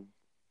might even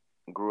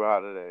grew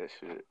out of that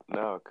shit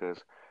now,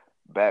 cause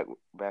back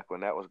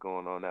when that was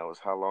going on, that was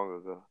how long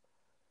ago?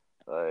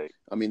 Like,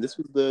 I mean, this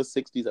was the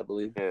 '60s, I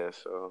believe. Yeah,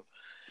 so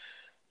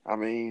I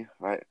mean,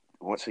 like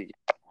once again,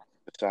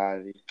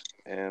 society,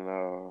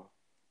 and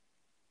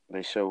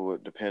they show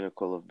what the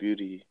pinnacle of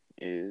beauty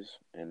is,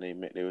 and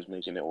they was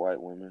making it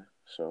white women.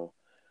 So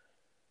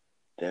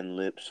then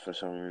lips for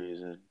some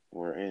reason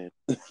were in.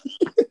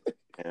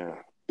 Yeah.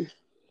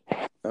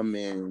 I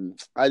mean,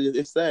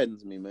 it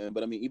saddens me, man.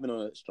 But I mean, even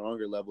on a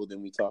stronger level,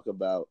 than we talk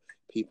about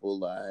people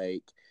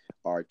like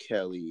R.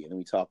 Kelly, and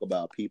we talk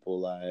about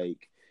people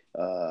like,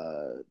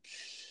 I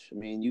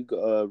mean,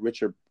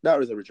 Richard, not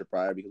really Richard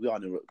Pryor, because we all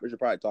know Richard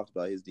Pryor talks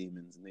about his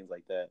demons and things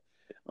like that.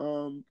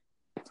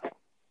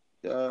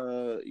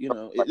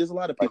 There's a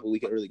lot of people we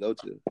could really go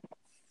to.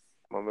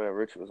 My man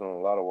Rich was on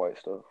a lot of white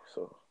stuff,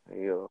 so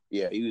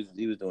yeah, he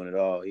was doing it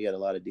all. He had a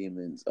lot of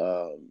demons.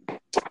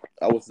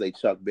 I would say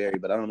Chuck Berry,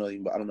 but I don't know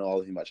all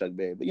anything about Chuck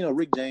Berry. But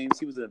Rick James,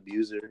 he was an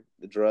abuser,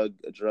 a drug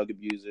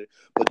abuser,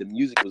 but the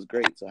music was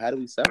great. So how do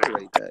we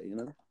separate that?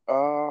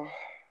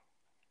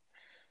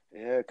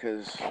 Yeah,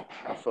 because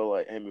I feel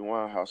like Amy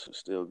Winehouse would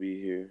still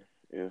be here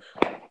if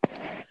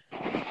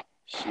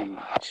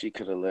she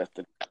could have let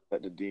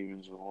the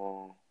demons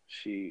alone.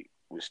 She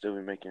would still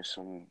be making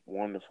some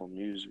wonderful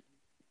music,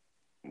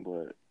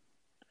 but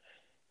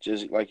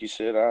just like you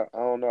said, I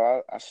don't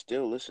know. I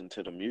still listen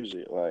to the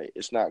music. Like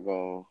it's not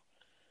gonna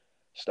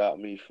stop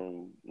me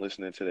from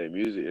listening to their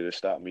music. It'll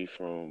stop me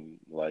from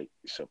like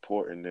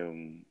supporting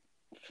them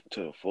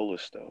to the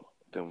fullest though.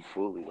 Them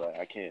fully. Like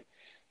I can't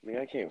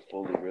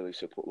fully really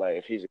support. Like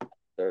if he's a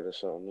concert or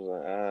something, it's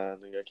like I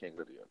think I can't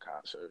go to your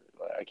concert.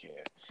 Like I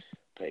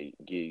can't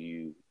give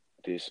you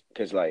this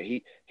because like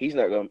he's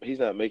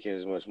not making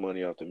as much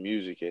money off the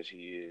music as he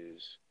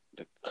is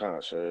the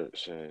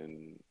concerts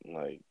and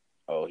like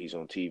he's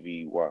on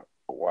TV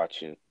watch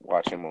him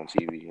on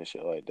TV and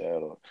shit like that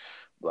or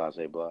blah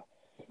blah blah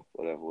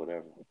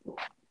whatever.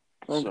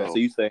 Okay, so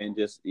you saying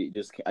just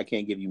I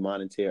can't give you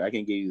monetary, I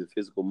can't give you the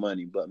physical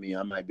money, but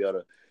I might be able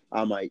to,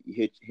 I might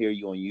hear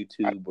you on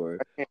YouTube or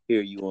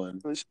hear you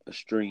on a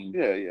stream.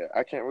 Yeah,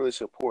 I can't really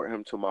support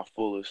him to my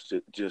fullest,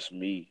 just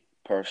me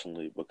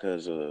personally,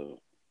 because of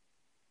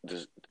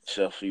the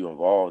stuff you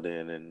involved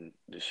in and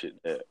the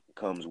shit that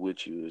comes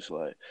with you. It's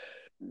like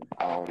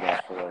I don't know,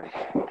 I feel like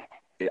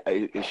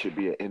it should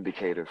be an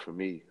indicator for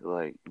me,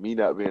 like me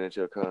not being at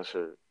your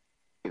concert.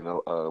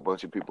 A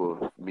bunch of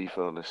people, me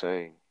feeling the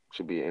same,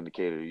 should be an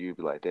indicator to you.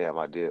 Be like, damn,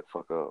 I did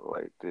fuck up.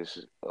 Like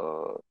this,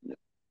 I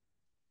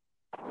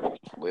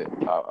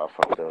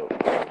fucked up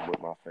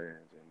with my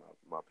fans and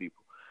my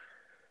people.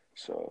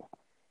 So,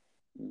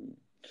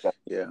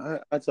 yeah,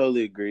 I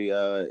totally agree.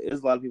 There's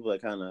a lot of people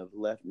that kind of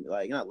left me,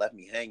 like not left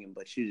me hanging,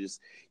 but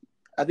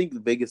I think the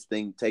biggest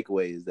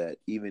takeaway is that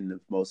even the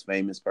most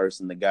famous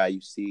person, the guy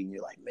you see and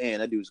you're like, man,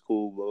 that dude's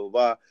cool, blah, blah,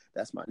 blah.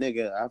 That's my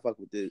nigga. I fuck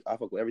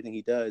with everything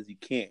he does. You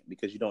can't,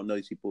 because you don't know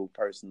these people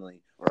personally.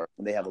 right.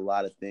 And they have a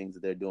lot of things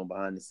that they're doing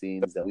behind the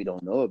scenes that we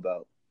don't know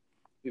about.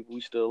 People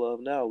we still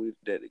love now,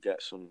 that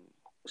got some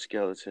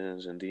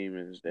skeletons and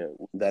demons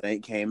that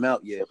ain't came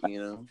out yet,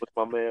 What's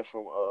my man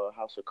from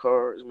House of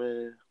Cards,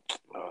 man?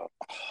 Uh,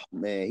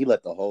 Man, he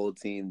let the whole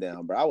team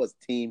down, bro. I was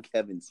team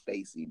Kevin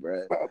Spacey,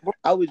 bro. bro,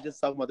 I was just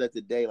talking about that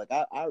today. Like,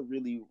 I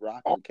really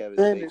rock with Kevin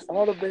Spacey.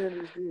 all the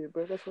bandits did,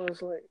 bro. That's why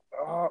it's like,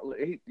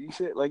 you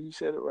said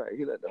it right.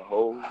 He let the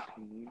whole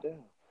team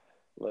down.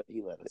 Like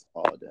He let us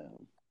all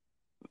down.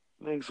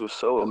 niggas was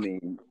so. I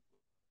mean,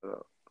 Uh,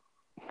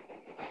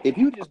 if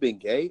he would just been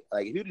gay,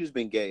 like if he would just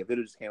been gay, if it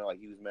would just came out like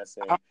he was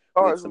messing with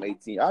Ours some was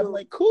 18, I'd be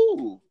like,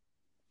 cool.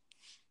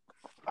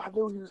 I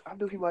knew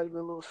he might have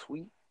been a little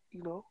sweet,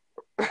 you know.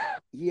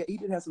 Yeah, he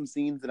did have some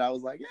scenes that I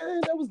was like, yeah,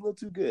 that was a little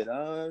too good.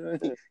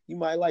 Yeah. You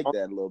might like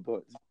that a little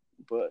bit.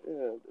 But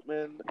yeah,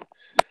 man,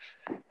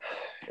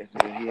 and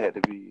then He had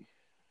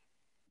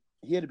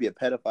to be a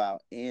pedophile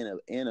and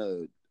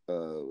a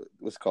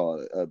what's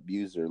called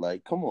abuser.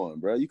 Like, come on,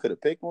 bro. You could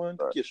have picked one.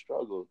 right. You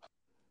struggled.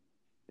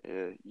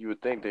 Yeah, you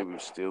would think they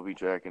would still be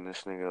dragging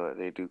this nigga like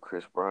they do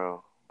Chris Brown,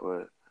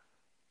 but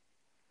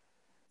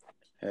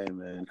Hey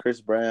man,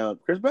 Chris Brown.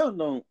 Chris Brown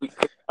don't.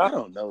 I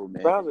don't know,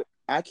 man. Brown,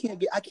 I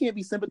can't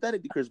be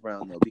sympathetic to Chris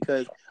Brown though,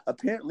 because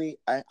apparently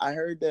I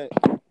heard that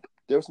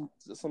there was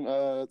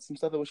some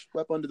stuff that was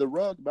swept under the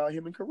rug about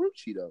him and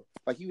Carucci though.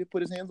 Like he would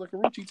put his hands on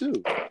Carucci too.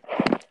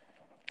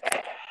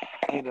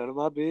 ain't none of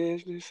my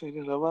business. Ain't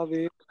none of my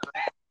business.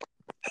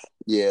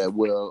 Yeah,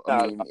 well, I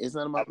Nah, mean, it's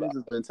none of my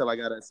business until I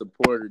got a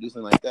support or do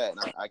something like that, and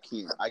I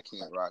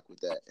can't rock with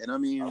that. And I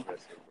mean,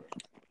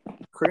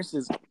 Chris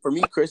is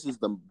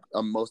the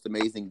most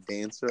amazing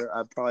dancer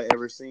I've probably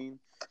ever seen,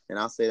 and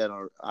I'll say that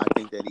I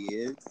think that he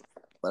is.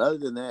 But other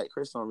than that,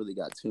 Chris don't really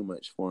got too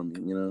much for me,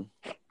 you know.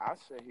 I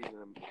say he's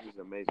an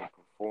amazing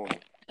performer.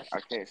 I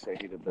can't say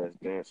he's the best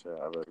dancer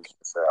I've ever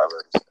seen.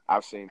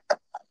 I've seen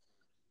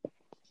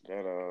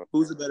that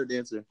Who's a better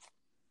dancer?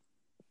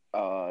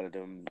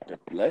 the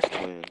Les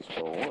Twins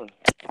for one.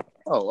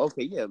 Oh,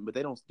 okay, yeah, but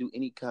they don't do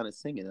any kind of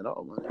singing at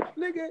all, man.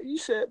 Nigga, you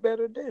said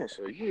better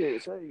dancer. You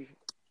didn't say.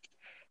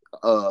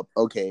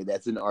 Okay,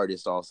 that's an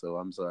artist also.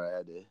 I'm sorry, I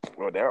had to.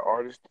 Well, they're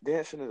artists.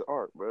 Dancing is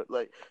art, bro.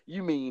 Like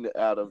you mean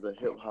out of the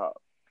hip hop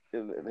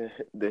in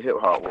the hip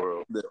hop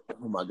world?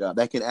 Oh my god,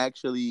 that can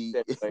actually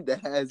Like,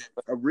 that has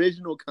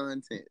original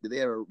content. They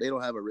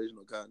don't have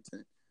original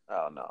content.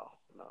 oh no.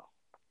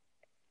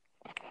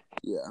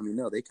 Yeah, I mean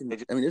no, they can. They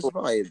just, I mean, there's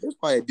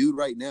probably a dude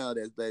right now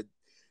that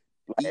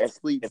eats,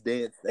 sleeps,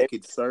 dance that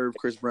could serve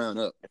Chris Brown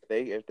up.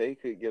 if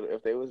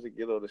they was to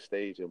get on the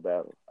stage and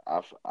battle,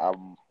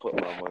 I'm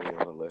putting my money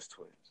on the Les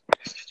Twins.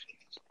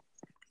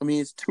 I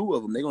mean, it's two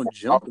of them. They're gonna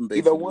jump him Either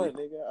basically. one,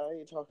 nigga. I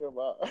ain't talking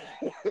about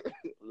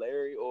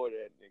Larry or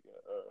that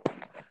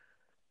nigga.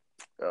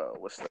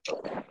 What's the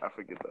other? I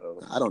forget the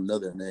other. I don't know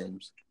their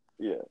names.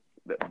 Yeah,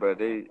 but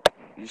you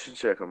should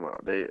check them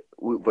out.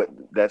 But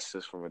that's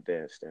just from a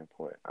dance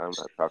standpoint. I'm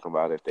not talking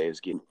about if they was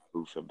getting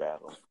booth and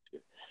battle.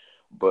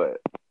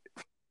 But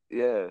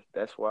yeah,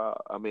 that's why.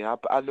 I mean,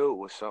 I knew it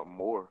was something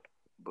more,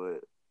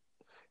 but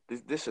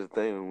this is the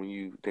thing when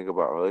you think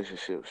about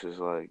relationships. Is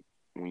like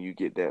when you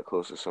get that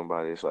close to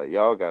somebody, it's like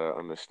y'all got an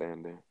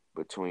understanding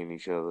between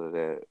each other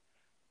that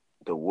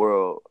the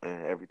world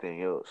and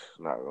everything else is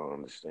not gonna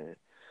understand.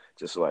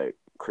 Just like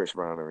Chris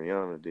Brown and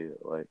Rihanna did.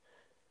 Like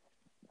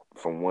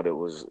from what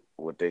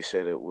they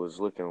said it was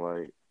looking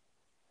like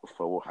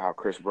for how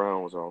Chris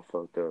Brown was all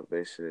fucked up.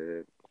 They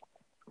said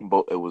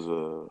it was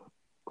a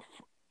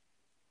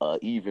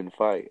even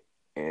fight,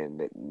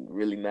 and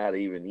really not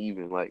even.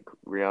 Like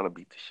Rihanna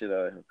beat the shit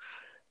out of him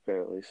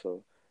apparently.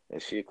 So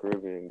and she a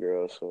Caribbean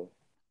girl, so.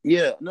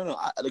 Yeah, no.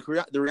 The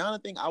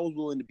Rihanna thing, I was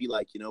willing to be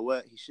like, you know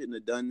what, he shouldn't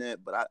have done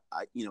that. But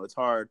it's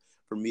hard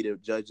for me to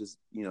judge this.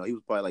 You know, he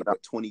was probably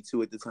like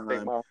 22 at the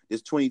time.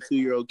 This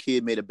 22-year-old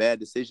kid made a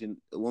bad decision.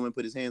 A woman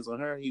put his hands on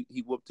her.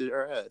 He whooped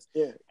her ass.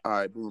 Yeah. All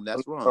right, boom.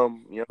 That's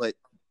wrong. Yeah. But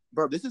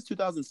bro, this is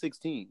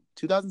 2016.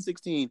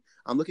 2016.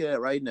 I'm looking at it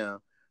right now.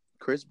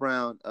 Chris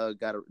Brown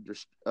got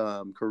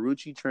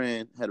Karrueche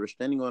Tran had a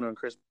restraining order on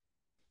Chris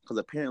because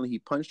apparently he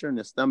punched her in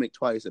the stomach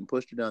twice and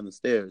pushed her down the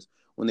stairs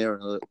when they were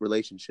in a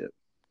relationship.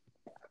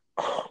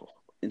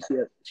 And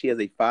she has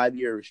a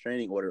 5-year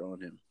restraining order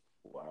on him.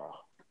 Wow.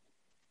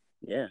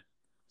 Yeah.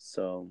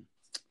 So,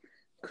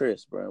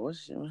 Chris, bro, I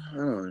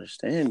don't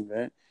understand,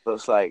 man. So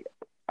it's like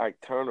Ike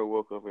Turner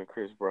woke up in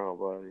Chris Brown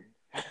body.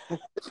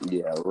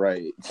 Yeah,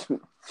 right.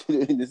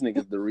 This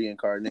nigga's the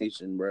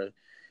reincarnation, bro.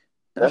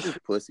 That's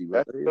just pussy,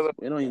 bro. It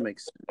don't even make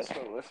sense. That's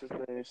what what's his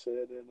name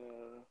said in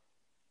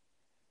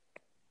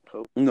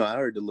No, I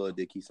heard the Lil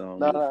Dicky song,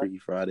 the Freaky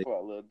Friday.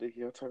 About Lil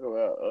Dicky, I'm talking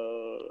about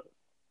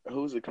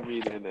who's a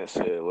comedian that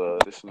said, well,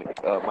 this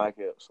nigga, Mike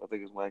Epps. I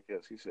think it's Mike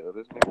Epps. He said,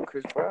 this nigga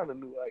Chris Brown, the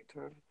new Ike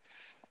Turner.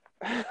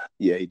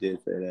 Yeah, he did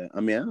say that. I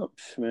mean,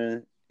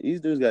 man, these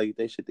dudes gotta get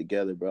their shit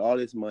together, bro. All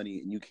this money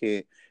and you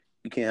can't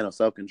have no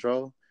self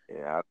control.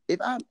 Yeah. If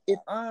I'm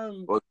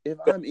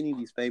any of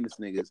these famous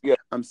niggas,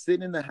 I'm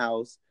sitting in the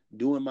house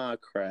doing my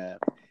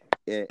craft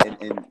and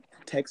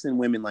texting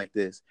women like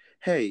this.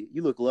 Hey,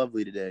 you look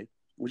lovely today.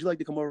 Would you like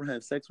to come over and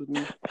have sex with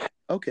me?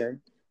 Okay.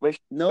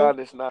 No,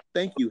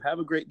 thank you. Have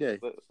a great day.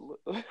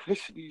 Make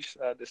sure you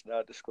sign this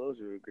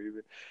non-disclosure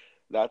agreement.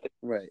 I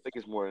Right. think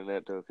it's more than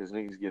that though, because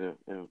niggas get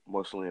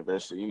emotionally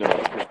invested. You know,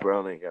 Chris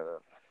Brown ain't gotta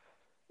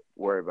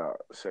worry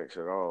about sex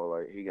at all.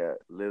 Like he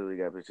literally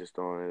got bitches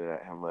throwing it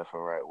at him left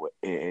and right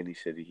in any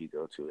city he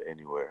go to,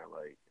 anywhere.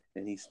 Like,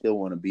 and he still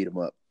want to beat him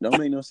up. Don't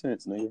make no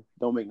sense, nigga.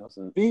 Don't make no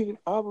sense.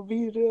 I'ma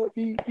beat it up,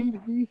 beat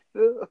it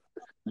up.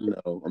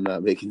 No, I'm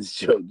not making this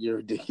joke. You're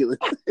ridiculous.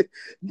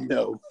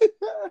 No.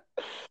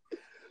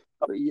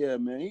 But yeah,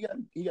 man,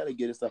 he got to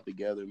get his stuff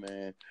together,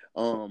 man.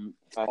 All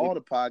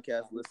the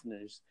podcast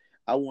listeners,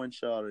 I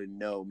want y'all to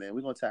know, man,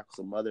 we're gonna tackle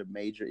some other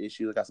major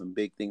issues. I got some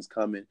big things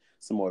coming,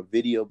 some more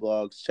video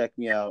blogs. Check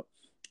me out.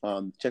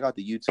 Check out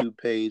the YouTube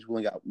page. We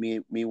only got me,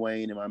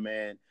 Wayne, and my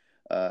man,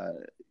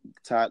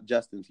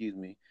 Justin. Excuse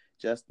me,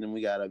 Justin.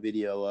 We got a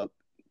video up.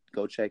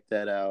 Go check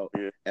that out.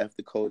 Yeah. F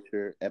the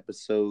Culture,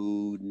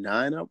 episode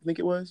 9, I think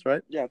it was,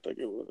 right? Yeah, I think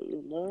it was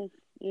 9.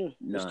 Yeah,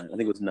 9. I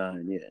think it was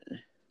 9. Yeah,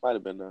 might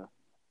have been 9.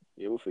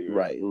 Yeah, we'll figure it out.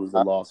 Right, it was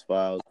the Lost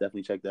Files.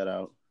 Definitely check that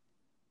out.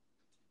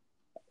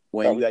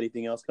 Wayne, you got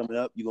anything else coming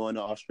up? You going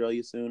to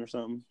Australia soon or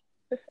something?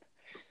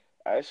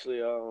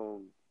 Actually,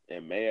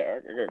 in May, I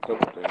got a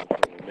couple things.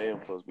 In May, I'm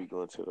supposed to be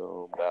going to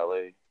the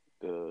ballet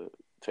to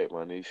take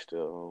my niece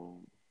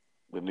to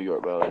the New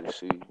York Ballet to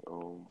see.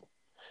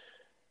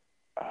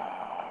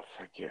 I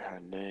forget her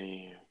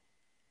name.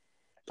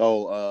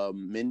 Oh,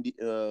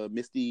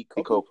 Misty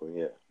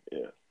Copeland.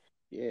 Yeah.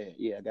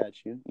 I got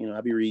you. You know,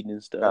 I be reading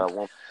and stuff. Got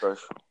one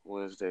special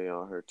Wednesday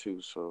on her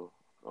too, so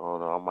I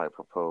don't know. I might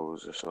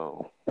propose or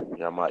something.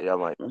 Y'all might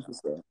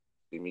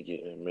see me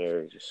getting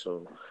married just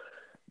soon.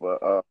 But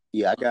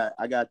yeah,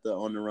 I got the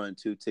On the Run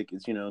 2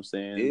 tickets. You know what I'm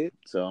saying? Yeah.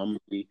 So I'm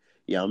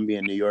gonna be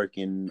in New York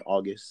in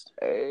August.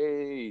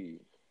 Hey,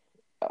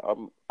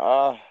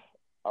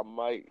 I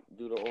might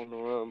do the On the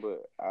Run,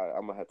 but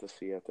I'm gonna have to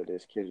see after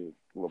this Kendrick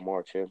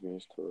Lamar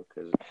Champions tour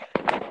because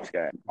it's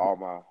got all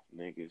my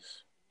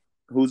niggas.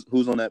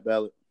 Who's on that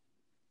ballot?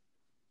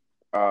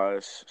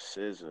 It's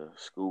SZA,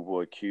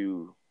 Schoolboy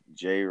Q,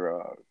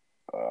 J-Rock,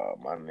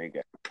 my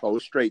nigga. Oh,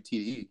 it's straight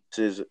TDE.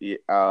 SZA, yeah,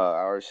 I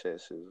already said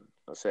SZA.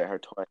 I said her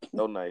twice.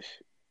 So nice.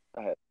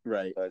 I had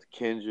right.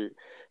 Kendrick,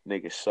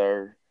 nigga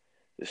Sir.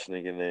 This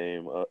nigga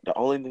name. The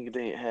only nigga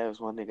they didn't have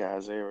is my nigga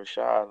Isaiah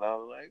Rashad. And I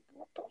was like,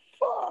 what the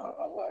fuck?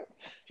 I'm like,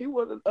 he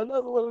was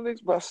another one of the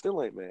niggas, but I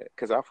still ain't mad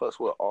because I fucks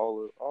with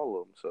all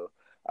of them. So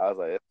I was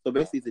like, so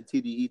basically it's a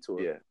TDE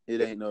tour. Yeah,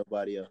 it ain't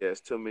nobody else. Yeah,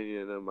 it's too many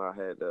of them. I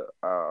had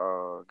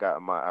to.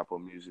 Got my Apple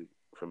Music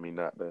for me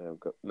not to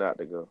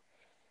go.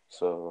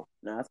 So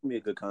that's gonna be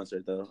a good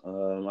concert though.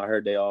 I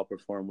heard they all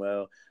perform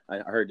well. I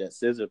heard that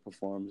SZA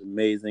performs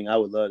amazing. I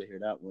would love to hear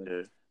that one.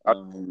 Yeah.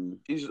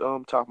 She's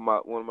one of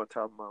my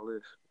top of my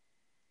list.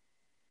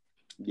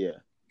 Yeah.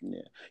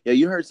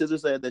 You heard SZA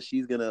say that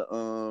she's gonna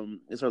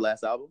it's her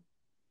last album.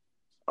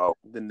 Oh,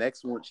 the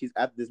next one. She's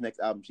after this next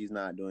album. She's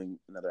not doing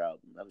another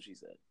album. That's what she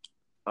said.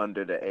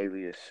 Under the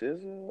alias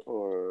SZA,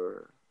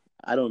 or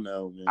I don't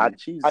know, man.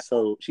 She's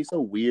so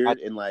weird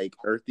and like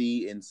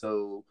earthy and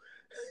so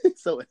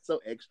so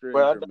extra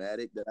and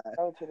dramatic that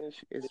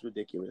it's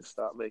ridiculous.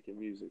 Stop making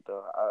music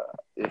though.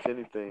 If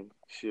anything,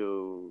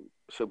 she'll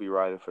be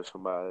writing for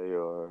somebody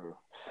or.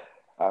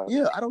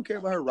 I don't care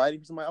about her writing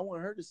for somebody. I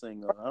want her to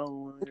sing though. I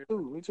don't want her.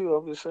 Me too.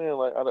 I'm just saying,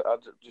 like, I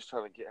just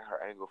trying to get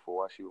her angle for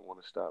why she would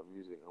want to stop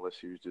music, unless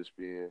she was just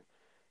being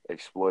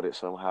exploited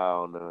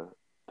somehow on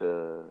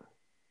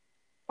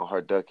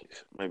her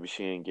ducats. Maybe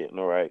she ain't getting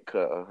the right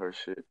cut of her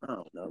shit. I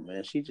don't know,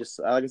 man. She just,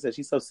 like I said,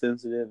 she's so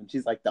sensitive and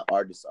she's like the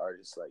artist.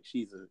 Like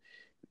she's an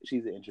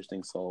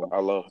interesting soul. I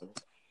love her.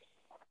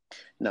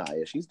 Nah,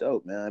 yeah, she's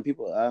dope, man.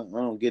 People, I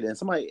don't get it.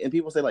 And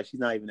people say like she's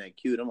not even that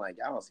cute. I'm like,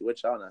 I don't see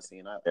what y'all not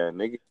seeing.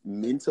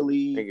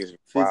 Mentally,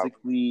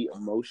 physically,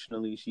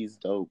 emotionally, she's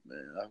dope,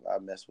 man. I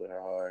mess with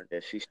her hard. Yeah,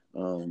 she's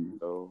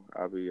so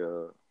I be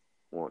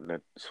wanting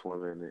to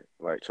swim in it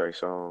like Trey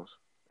Songz,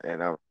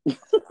 and I'm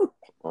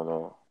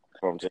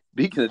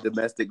Speaking of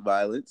domestic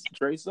violence,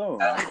 Trey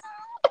Songz.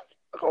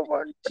 Oh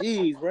my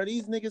jeez, bro,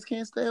 these niggas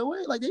can't stay away.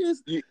 Like they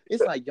just,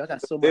 it's like y'all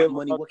got so much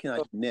money. What can I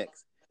do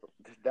next?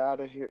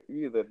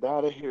 Either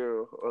die to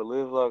here or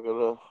live long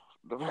enough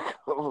to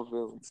become a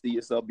villain. See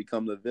yourself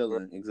become the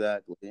villain,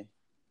 exactly.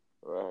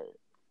 Right.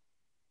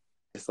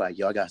 It's like,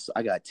 yo, I got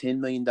 $10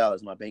 million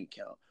in my bank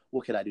account.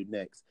 What can I do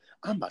next?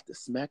 I'm about to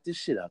smack the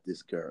shit out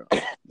this girl.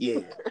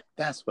 Yeah,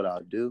 that's what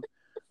I'll do.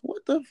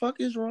 What the fuck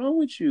is wrong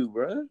with you,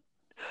 bro?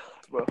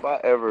 But if I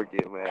ever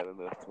get mad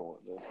enough to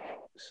want to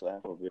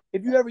slap a bitch.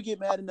 If you ever get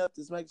mad enough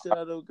to smack the shit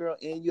out of a girl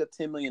and you have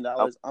 $10 million,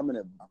 I'm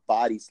gonna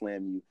body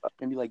slam you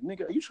and be like,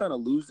 nigga, are you trying to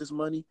lose this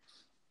money?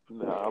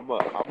 Nah, I'm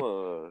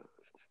a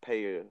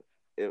pay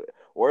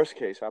worst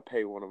case, I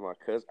pay one of my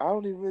cousins. I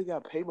don't even really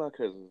got to pay my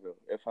cousins though.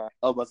 If I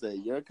say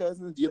your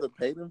cousins, do you have to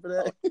pay them for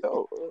that?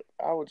 No,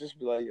 I would just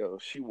be like, yo,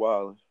 she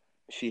wildin'.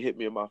 She hit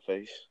me in my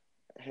face.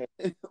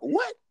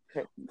 What?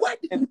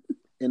 And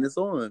it's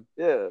on.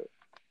 Yeah.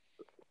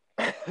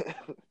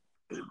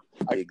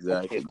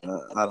 Exactly.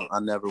 I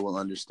never will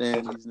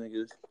understand these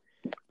niggas,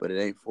 but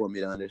it ain't for me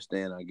to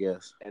understand, I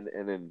guess. And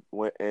then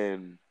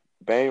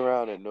bang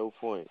around at no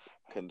point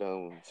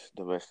condones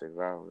domestic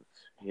violence.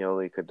 He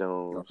only Oh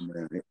condones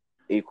man.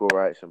 equal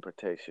rights and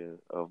protection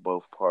of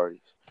both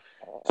parties.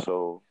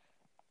 So,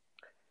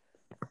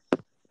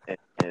 and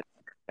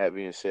that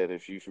being said,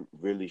 if you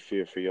really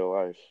fear for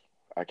your life,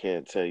 I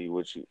can't tell you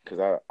what you,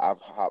 because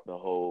I've hopped the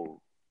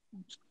whole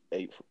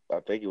I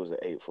think it was an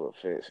 8 foot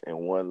fence and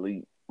one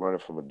leap running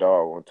from a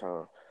dog one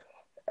time.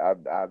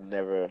 I've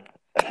never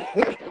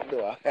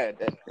knew I had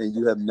that. And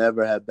you have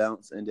never had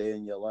bounce a day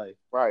in your life.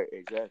 Right,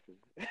 exactly.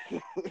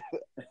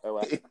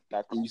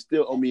 And you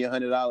still owe me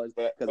 $100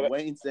 because but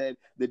Wayne said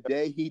the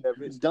day he that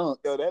bitch, dunks,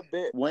 yo, that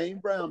bet, Wayne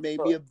Brown made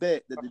me a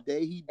bet that that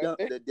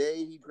bet, the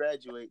day he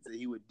graduates, that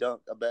he would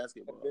dunk a that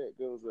basketball. bet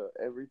goes up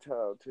every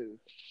time too.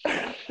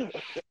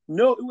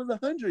 No, it was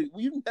 100.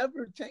 You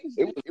never changed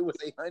it. It was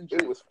It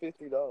 100. was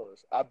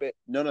 $50. I bet.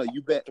 No,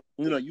 you bet.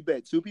 No, you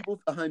bet two people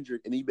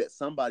 100, and then you bet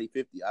somebody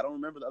 50. I don't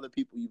remember the other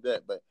people you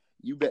bet, but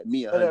you bet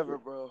me 100. Whatever,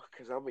 bro.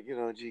 Because I'm gonna get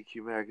on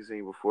GQ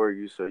magazine before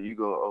you, so you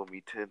gonna owe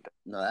me 10.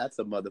 No, that's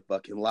a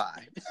motherfucking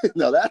lie.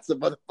 No, that's a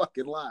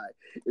motherfucking lie.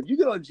 If you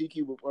get on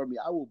GQ before me,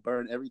 I will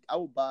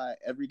buy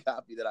every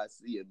copy that I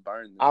see and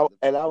burn them.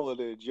 And I will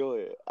enjoy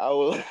it. I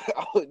will.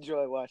 I will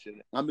enjoy watching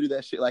it. I'm gonna do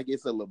that shit like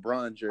it's a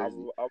LeBron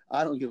jersey.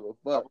 I don't give a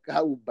fuck.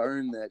 I will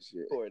burn that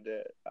shit. For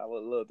that, I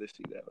would love to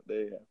see that.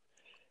 They have.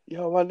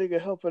 Yo, my nigga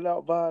helping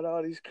out buying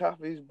all these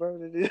copies,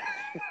 burning it.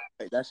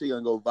 Like, that shit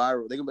gonna go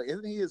viral. They gonna be like,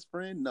 isn't he his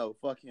friend? No,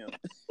 fuck him.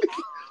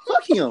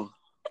 Fuck him.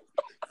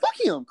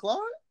 Fuck him, Claude.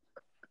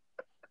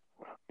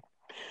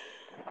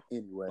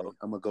 Anyway,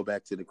 I'm gonna go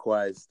back to the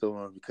Quiet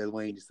Storm because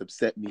Wayne just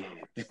upset me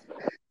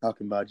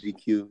talking about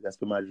GQ. That's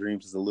been my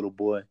dreams as a little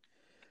boy.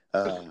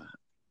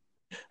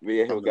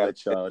 Me and him got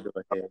let y'all go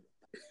ahead.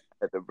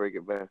 Have to bring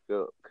it back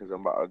up because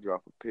I'm about to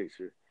drop a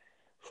picture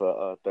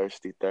for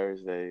Thirsty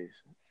Thursdays.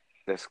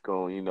 That's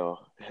going,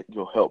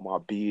 help my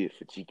bid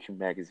for GQ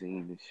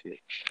magazine and shit.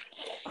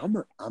 I'm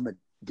a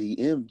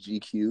DM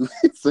GQ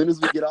as soon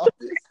as we get off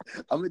this.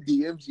 I'm a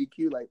DM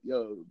GQ like,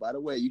 yo, by the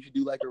way, you should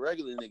do like a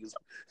regular niggas.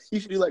 You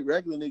should do like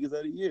regular niggas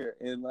of the year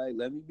and like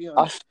let me be on.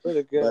 I swear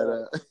to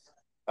God,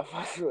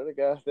 I swear to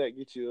God, if that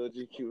get you on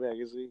GQ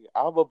magazine,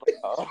 I'm about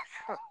all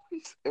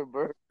copies and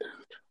burn.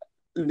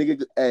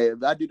 Nigga, hey,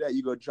 if I do that,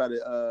 you gonna try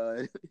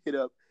to hit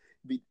up,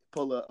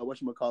 pull a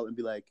whatchamacallit and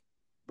be like,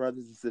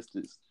 brothers and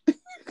sisters,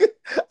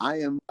 I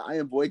am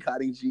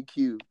boycotting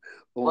GQ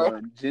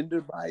on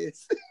gender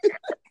bias.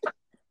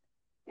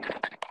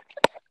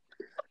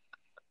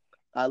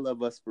 I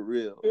love us for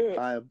real. Yeah.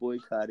 I am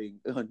boycotting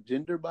on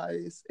gender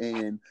bias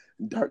and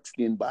dark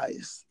skin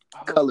bias,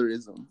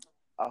 colorism.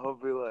 I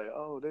hope be like,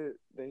 oh,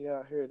 they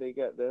out here, they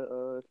got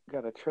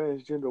got a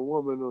transgender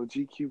woman on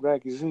GQ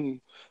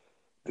magazine.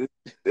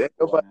 Ain't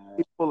nobody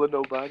pulling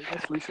nobody.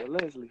 That's Lisa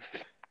Leslie.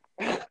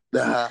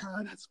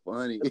 That's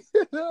funny.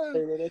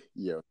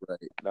 Yeah,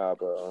 right. Nah,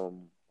 but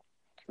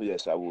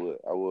yes, I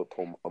would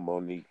pull a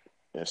Monique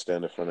and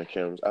stand in front of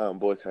cameras. I'm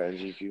boycotting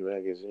GQ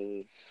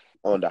magazine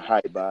on the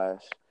hype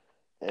bias.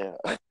 Yeah.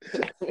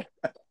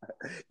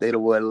 They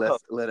don't want to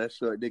let us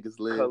short niggas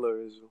live.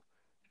 Colorism.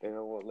 They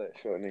don't want to let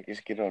short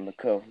niggas get on the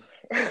cover.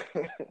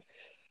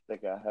 They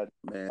got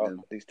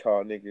these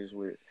tall niggas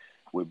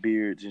with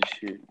beards and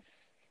shit.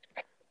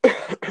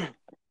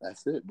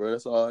 That's it, bro.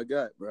 That's all I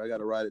got, bro. I got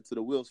to ride it to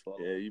the wheels fall.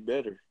 Yeah, you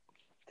better.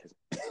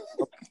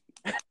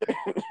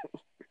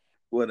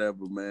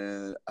 Whatever,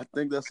 man. I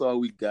think that's all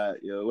we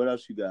got, yo. What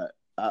else you got?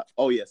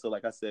 So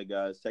like I said,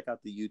 guys, check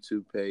out the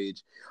YouTube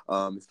page.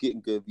 It's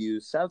getting good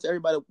views. Shout out to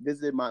everybody who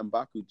visited my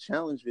M'Baku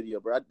challenge video,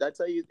 bro. I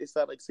tell you, it's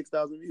at like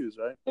 6,000 views,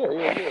 right?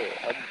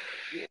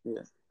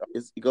 Yeah.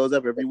 It goes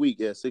up every week.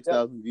 Yeah,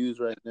 6,000 views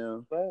right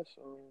now.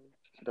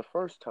 The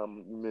first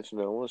time you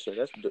mentioned that, I want to say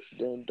that's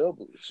damn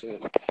double. So.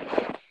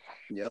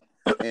 Yep.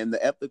 And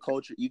the F the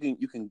Culture, you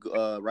can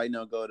right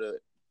now go to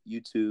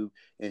YouTube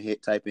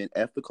and type in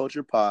F the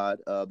Culture Pod,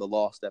 the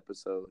Lost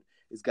episode.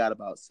 It's got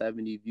about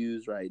 70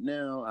 views right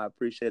now. I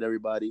appreciate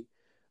everybody.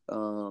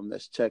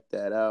 Let's check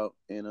that out.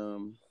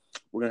 And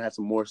we're gonna have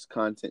some more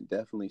content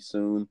definitely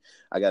soon.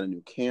 I got a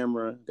new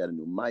camera, got a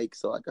new mic.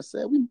 So like I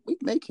said, we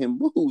making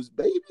moves,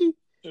 baby.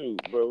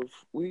 Dude, bro,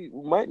 we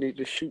might need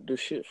to shoot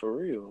this shit for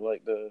real,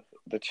 like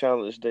the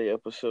challenge day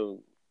episode.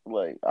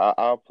 Like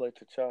I'll play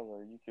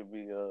T'Challa. You could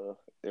be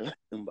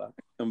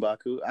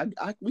M'Baku.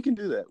 We can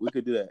do that. We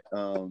could do that.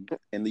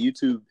 And the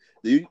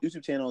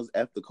YouTube channel is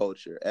F the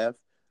Culture. F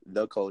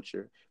the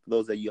Culture. For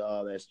those of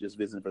y'all that's just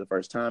visiting for the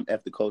first time,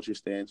 F the Culture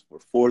stands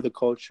for the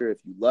culture. If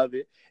you love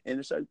it, and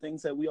there's certain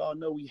things that we all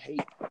know we hate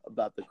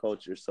about the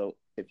culture. So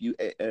if you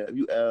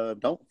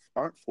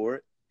aren't for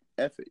it,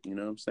 F it. You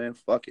know what I'm saying?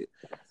 Fuck it.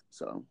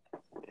 So.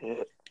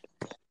 Yeah.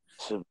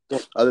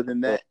 Other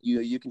than that,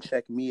 you can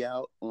check me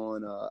out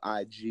on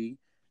IG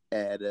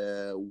at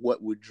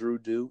What Would Drew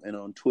Do, and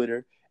on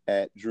Twitter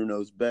at Drew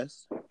Knows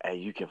Best. And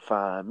you can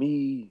find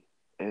me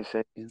in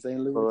St.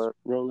 Louis,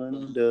 rolling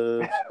on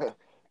dubs.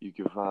 You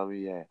can find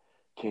me at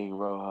King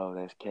Roho.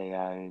 That's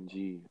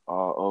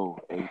KingRoheaux,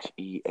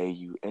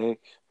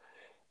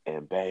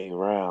 and Bang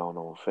Round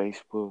on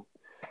Facebook.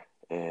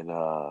 And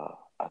I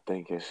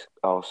think it's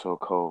also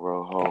Code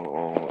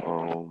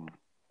Roho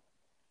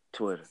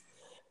Twitter?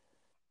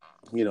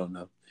 You don't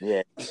know.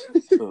 Yeah,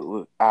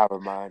 I'll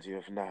remind you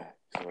if not.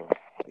 So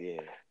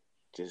yeah,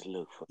 just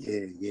look for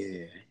it.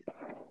 Yeah.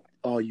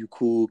 All you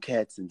cool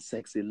cats and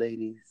sexy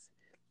ladies,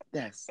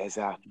 that's As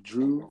I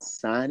Drew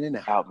signing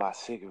out. out my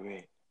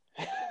cigarette.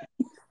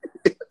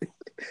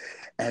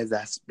 As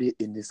I spit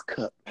in this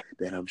cup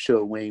that I'm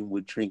sure Wayne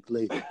would drink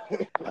later.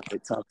 I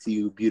could talk to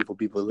you beautiful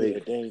people Yeah, later.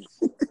 dangerous.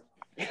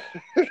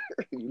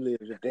 You live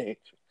in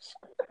dangerous.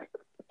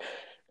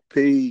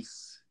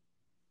 Peace.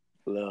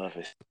 Love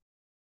is